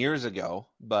 15 years ago,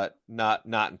 but not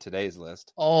in today's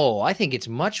list. Oh, I think it's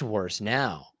much worse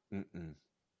now. Mm-mm.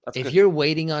 If you're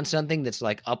waiting on something that's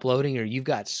like uploading or you've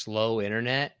got slow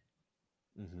internet,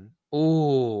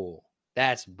 ooh,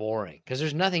 that's boring because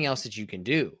there's nothing else that you can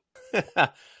do.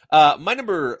 My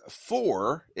number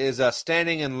 4 is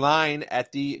standing in line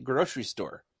at the grocery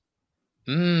store.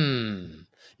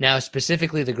 Now,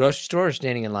 specifically the grocery store or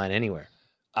standing in line anywhere?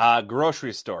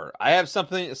 Grocery store. I have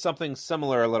something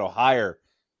similar, a little higher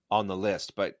on the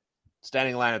list, but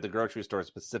standing in line at the grocery store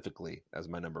specifically as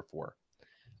my number 4.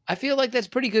 I feel like that's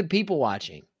pretty good people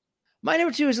watching. My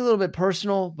number 2 is a little bit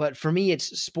personal, but for me,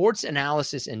 it's sports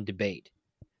analysis and debate,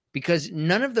 because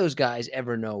none of those guys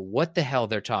ever know what the hell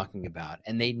they're talking about,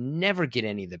 and they never get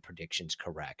any of the predictions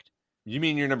correct. You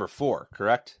mean your number 4,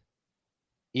 correct?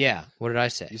 Yeah. What did I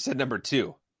say? You said number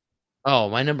 2. Oh,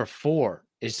 my number 4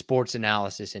 is sports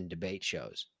analysis and debate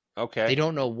shows. Okay. They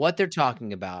don't know what they're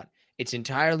talking about. It's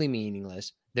entirely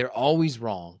meaningless. They're always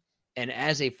wrong. And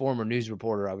as a former news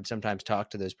reporter, I would sometimes talk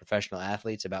to those professional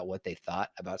athletes about what they thought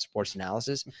about sports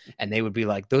analysis. And they would be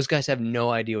like, those guys have no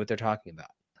idea what they're talking about.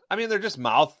 I mean, they're just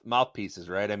mouthpieces,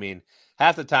 right? I mean,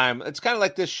 half the time, it's kind of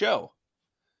like this show.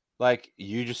 Like,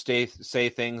 you just say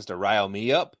things to rile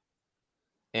me up,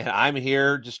 and I'm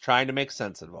here just trying to make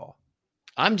sense of it all.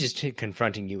 I'm just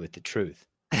confronting you with the truth.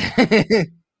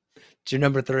 It's your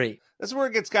number 3. That's where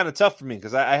it gets kind of tough for me,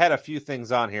 because I had a few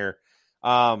things on here.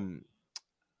 I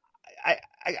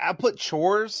put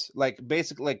chores, like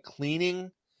basically like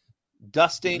cleaning,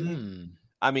 dusting.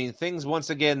 I mean, things, once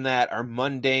again, that are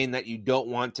mundane that you don't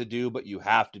want to do, but you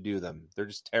have to do them. They're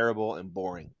just terrible and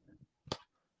boring.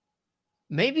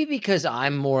 Maybe because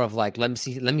I'm more of like, let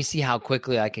me see how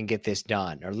quickly I can get this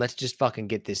done, or let's just fucking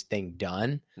get this thing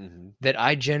done, that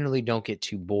I generally don't get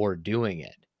too bored doing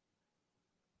it.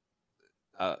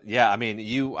 Yeah, I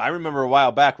mean, I remember a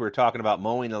while back we were talking about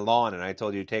mowing the lawn, and I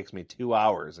told you it takes me 2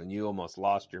 hours, and you almost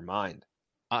lost your mind.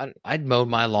 I'd mowed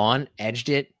my lawn, edged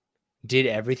it, did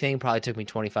everything. Probably took me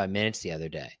 25 minutes the other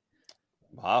day.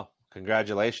 Wow.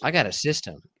 Congratulations. I got a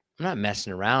system. I'm not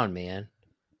messing around, man.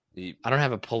 I don't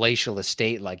have a palatial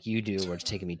estate like you do where it's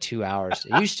taking me 2 hours.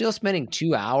 Are you still spending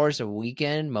 2 hours a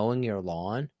weekend mowing your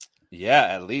lawn? Yeah,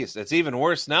 at least. It's even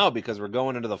worse now because we're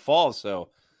going into the fall, so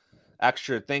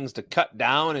extra things to cut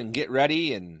down and get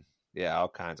ready, and yeah, all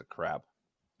kinds of crap.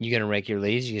 You going to rake your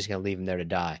leaves? You're just going to leave them there to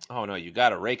die? Oh, no, you got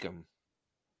to rake them.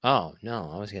 Oh, no,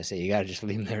 I was going to say you got to just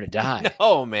leave them there to die.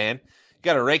 No, man. You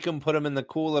got to rake them, put them in the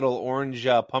cool little orange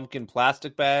pumpkin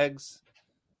plastic bags,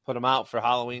 put them out for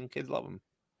Halloween. Kids love them.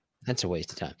 That's a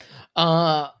waste of time.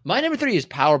 My number 3 is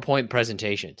PowerPoint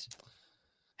presentations.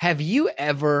 Have you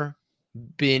ever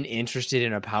been interested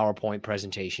in a PowerPoint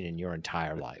presentation in your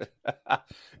entire life?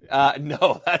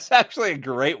 No, that's actually a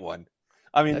great one.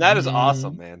 I mean, that is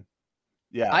awesome, man.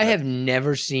 Yeah. I have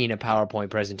never seen a PowerPoint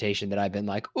presentation that I've been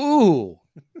like, ooh,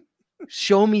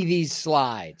 show me these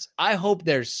slides. I hope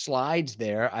there's slides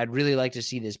there. I'd really like to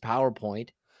see this PowerPoint.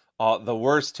 The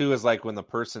worst, too, is like when the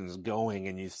person's going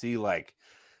and you see like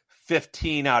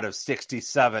 15 out of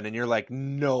 67 and you're like,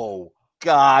 no,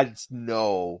 God,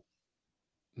 no.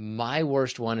 My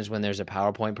worst one is when there's a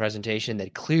PowerPoint presentation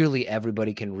that clearly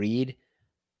everybody can read,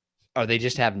 or they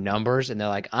just have numbers and they're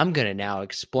like, I'm going to now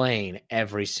explain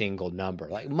every single number.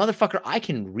 Like, motherfucker, I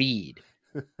can read.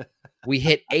 We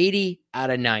hit 80 out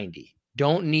of 90.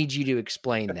 Don't need you to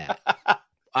explain that.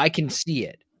 I can see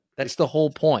it. That's the whole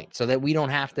point, so that we don't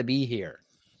have to be here.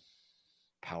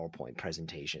 PowerPoint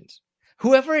presentations.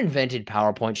 Whoever invented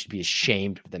PowerPoint should be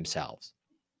ashamed of themselves.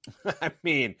 I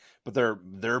mean, but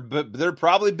they're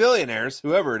probably billionaires,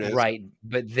 whoever it is. Right,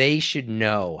 but they should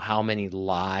know how many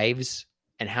lives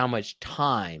and how much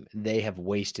time they have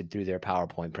wasted through their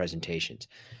PowerPoint presentations.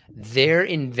 Their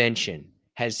invention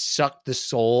has sucked the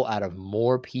soul out of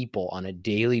more people on a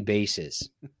daily basis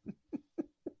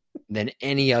than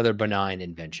any other benign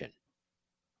invention.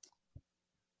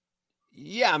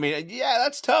 Yeah, I mean, yeah,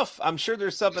 that's tough. I'm sure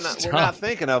there's something we're not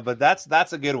thinking of, but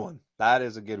that's a good one. That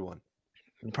is a good one.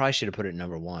 You probably should have put it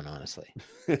number 1, honestly.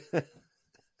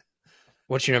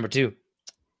 What's your number 2?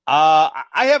 I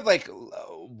have like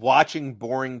watching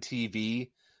boring TV,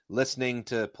 listening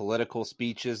to political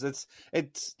speeches.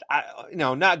 It's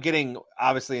not getting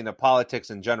obviously into politics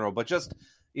in general, but just,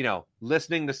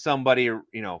 listening to somebody,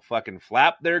 fucking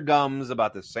flap their gums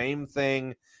about the same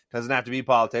thing. Doesn't have to be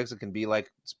politics. It can be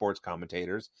like sports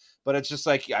commentators, but it's just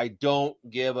like, I don't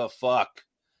give a fuck.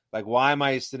 Like, why am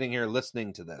I sitting here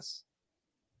listening to this?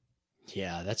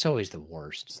 Yeah, that's always the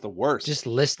worst. It's the worst. Just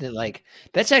listening, like,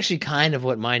 that's actually kind of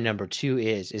what my number 2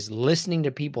 is listening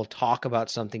to people talk about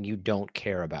something you don't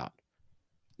care about.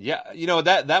 Yeah,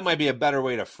 that might be a better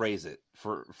way to phrase it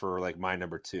for like my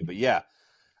number 2. But yeah,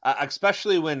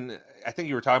 especially when, I think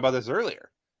you were talking about this earlier,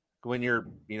 when you're,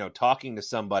 talking to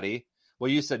somebody. Well,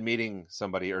 you said meeting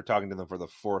somebody or talking to them for the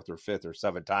 4th or 5th or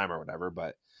 7th time or whatever,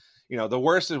 but the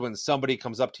worst is when somebody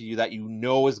comes up to you that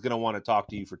is going to want to talk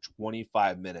to you for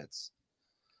 25 minutes.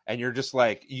 And you're just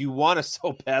like, you want to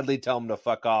so badly tell them to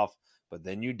fuck off, but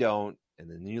then you don't. And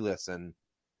then you listen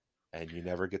and you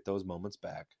never get those moments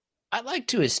back. I like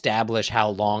to establish how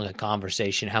long a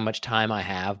conversation, how much time I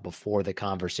have before the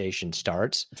conversation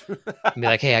starts. And be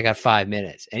like, hey, I got 5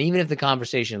 minutes. And even if the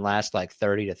conversation lasts like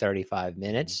 30 to 35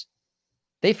 minutes,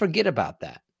 they forget about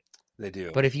that. They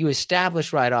do. But if you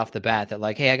establish right off the bat that,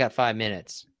 like, hey, I got 5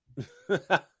 minutes.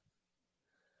 I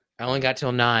only got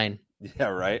till 9. Yeah,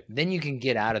 right. Then you can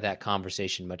get out of that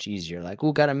conversation much easier. Like,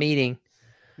 got a meeting.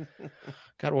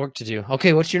 Got work to do.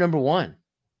 Okay, what's your number 1?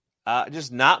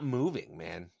 Just not moving,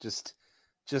 man. Just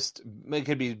it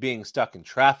could be being stuck in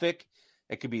traffic.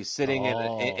 It could be sitting in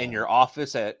Oh. your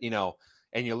office at,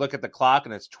 and you look at the clock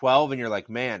and it's 12 and you're like,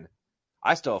 man,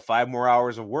 I still have 5 more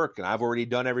hours of work and I've already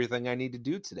done everything I need to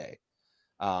do today.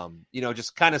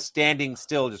 Just kind of standing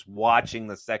still, just watching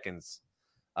the seconds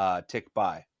tick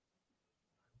by.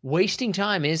 Wasting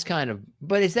time is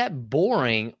but is that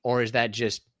boring, or is that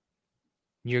just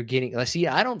you're getting, let's see,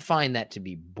 I don't find that to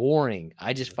be boring.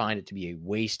 I just find it to be a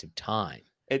waste of time.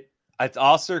 It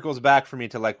all circles back for me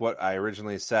to like what I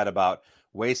originally said about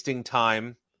wasting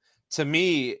time. To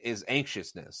me is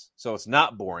anxiousness. So it's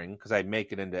not boring because I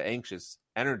make it into anxious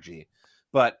energy,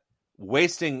 but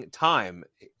wasting time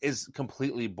is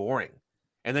completely boring.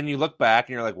 And then you look back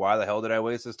and you're like, why the hell did I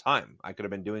waste this time? I could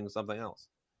have been doing something else.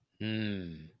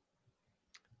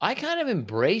 I kind of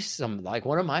embrace some, like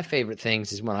one of my favorite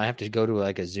things is when I have to go to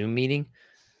like a Zoom meeting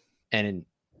and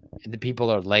the people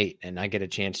are late and I get a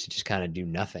chance to just kind of do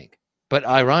nothing. But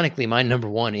ironically, my number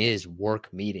one is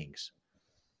work meetings.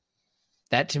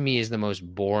 That to me is the most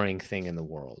boring thing in the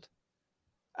world.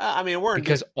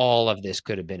 Because all of this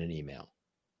could have been an email.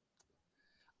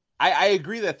 I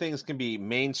agree that things can be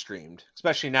mainstreamed,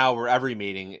 especially now where every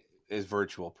meeting is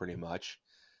virtual pretty much.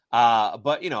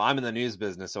 But, I'm in the news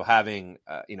business, so having,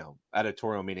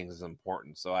 editorial meetings is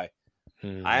important. So I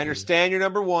understand you're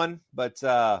number one, but,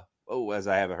 as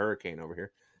I have a hurricane over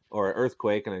here or an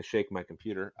earthquake and I shake my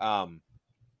computer. Oh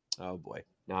boy,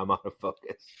 now I'm out of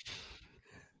focus.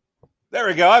 There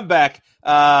we go. I'm back.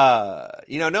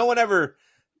 No one ever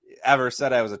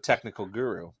said I was a technical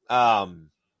guru.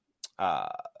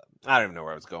 I don't even know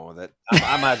where I was going with it.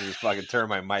 I might have to just fucking turn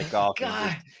my mic off.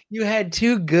 God, you had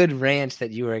 2 good rants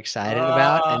that you were excited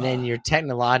about, and then your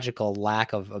technological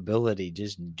lack of ability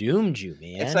just doomed you,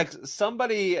 man. It's like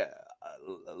somebody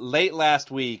late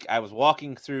last week, I was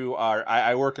walking through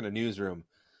I work in a newsroom,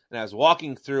 and I was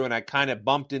walking through and I kind of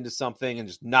bumped into something and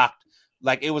just knocked,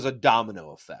 like it was a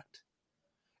domino effect.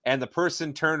 And the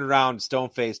person turned around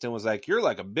stone-faced and was like, you're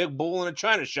like a big bull in a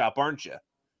china shop, aren't you?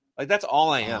 Like, that's all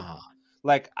I am.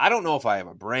 Like, I don't know if I have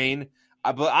a brain,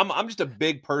 but I'm just a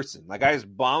big person. Like, I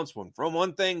just bounce from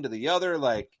one thing to the other.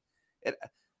 Like,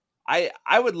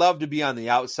 I would love to be on the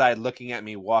outside looking at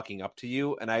me walking up to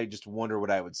you, and I just wonder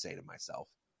what I would say to myself.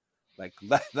 Like,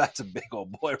 that's a big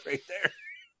old boy right there.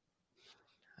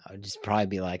 I would just probably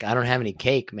be like, I don't have any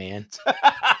cake, man.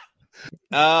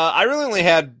 I really only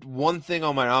had one thing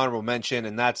on my honorable mention,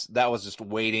 and that was just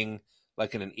waiting,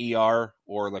 like in an ER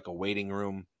or like a waiting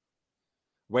room.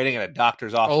 Waiting at a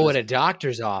doctor's office. Oh, at a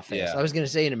doctor's office. Yeah. I was going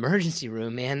to say an emergency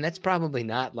room, man. That's probably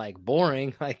not like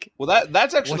boring. Like, well,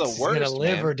 that's actually the worst. Gonna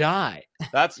live or die.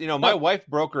 That's my wife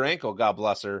broke her ankle. God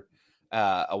bless her.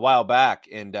 A while back,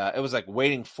 and it was like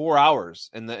waiting 4 hours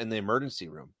in the emergency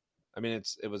room. I mean,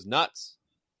 it was nuts.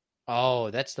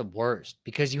 Oh, that's the worst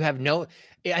because you have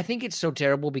I think it's so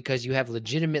terrible because you have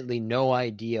legitimately no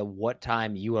idea what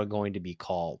time you are going to be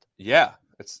called. Yeah.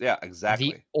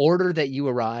 Exactly. The order that you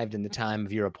arrived and the time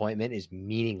of your appointment is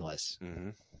meaningless.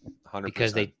 100%.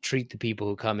 Because they treat the people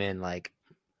who come in like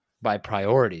by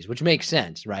priorities, which makes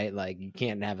sense, right? Like you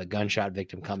can't have a gunshot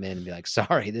victim come in and be like,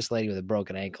 sorry, this lady with a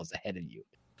broken ankle is ahead of you.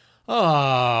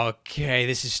 Okay,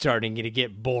 this is starting to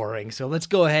get boring. So let's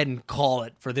go ahead and call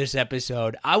it for this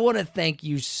episode. I want to thank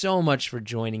you so much for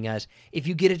joining us. If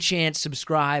you get a chance,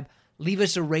 subscribe, leave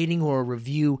us a rating or a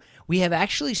review. We have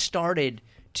actually started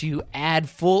to add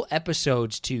full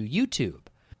episodes to YouTube.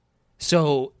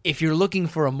 So if you're looking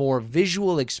for a more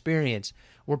visual experience,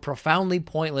 we're Profoundly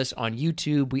Pointless on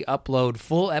YouTube. We upload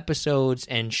full episodes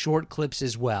and short clips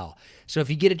as well. So if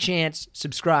you get a chance,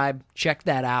 subscribe, check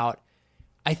that out.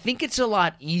 I think it's a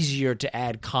lot easier to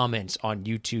add comments on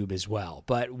YouTube as well,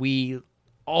 but we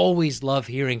always love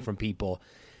hearing from people.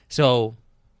 So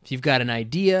if you've got an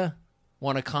idea,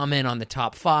 want to comment on the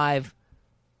top 5,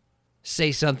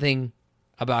 say something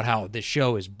about how the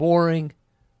show is boring,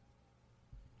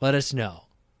 let us know.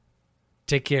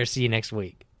 Take care. See you next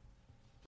week.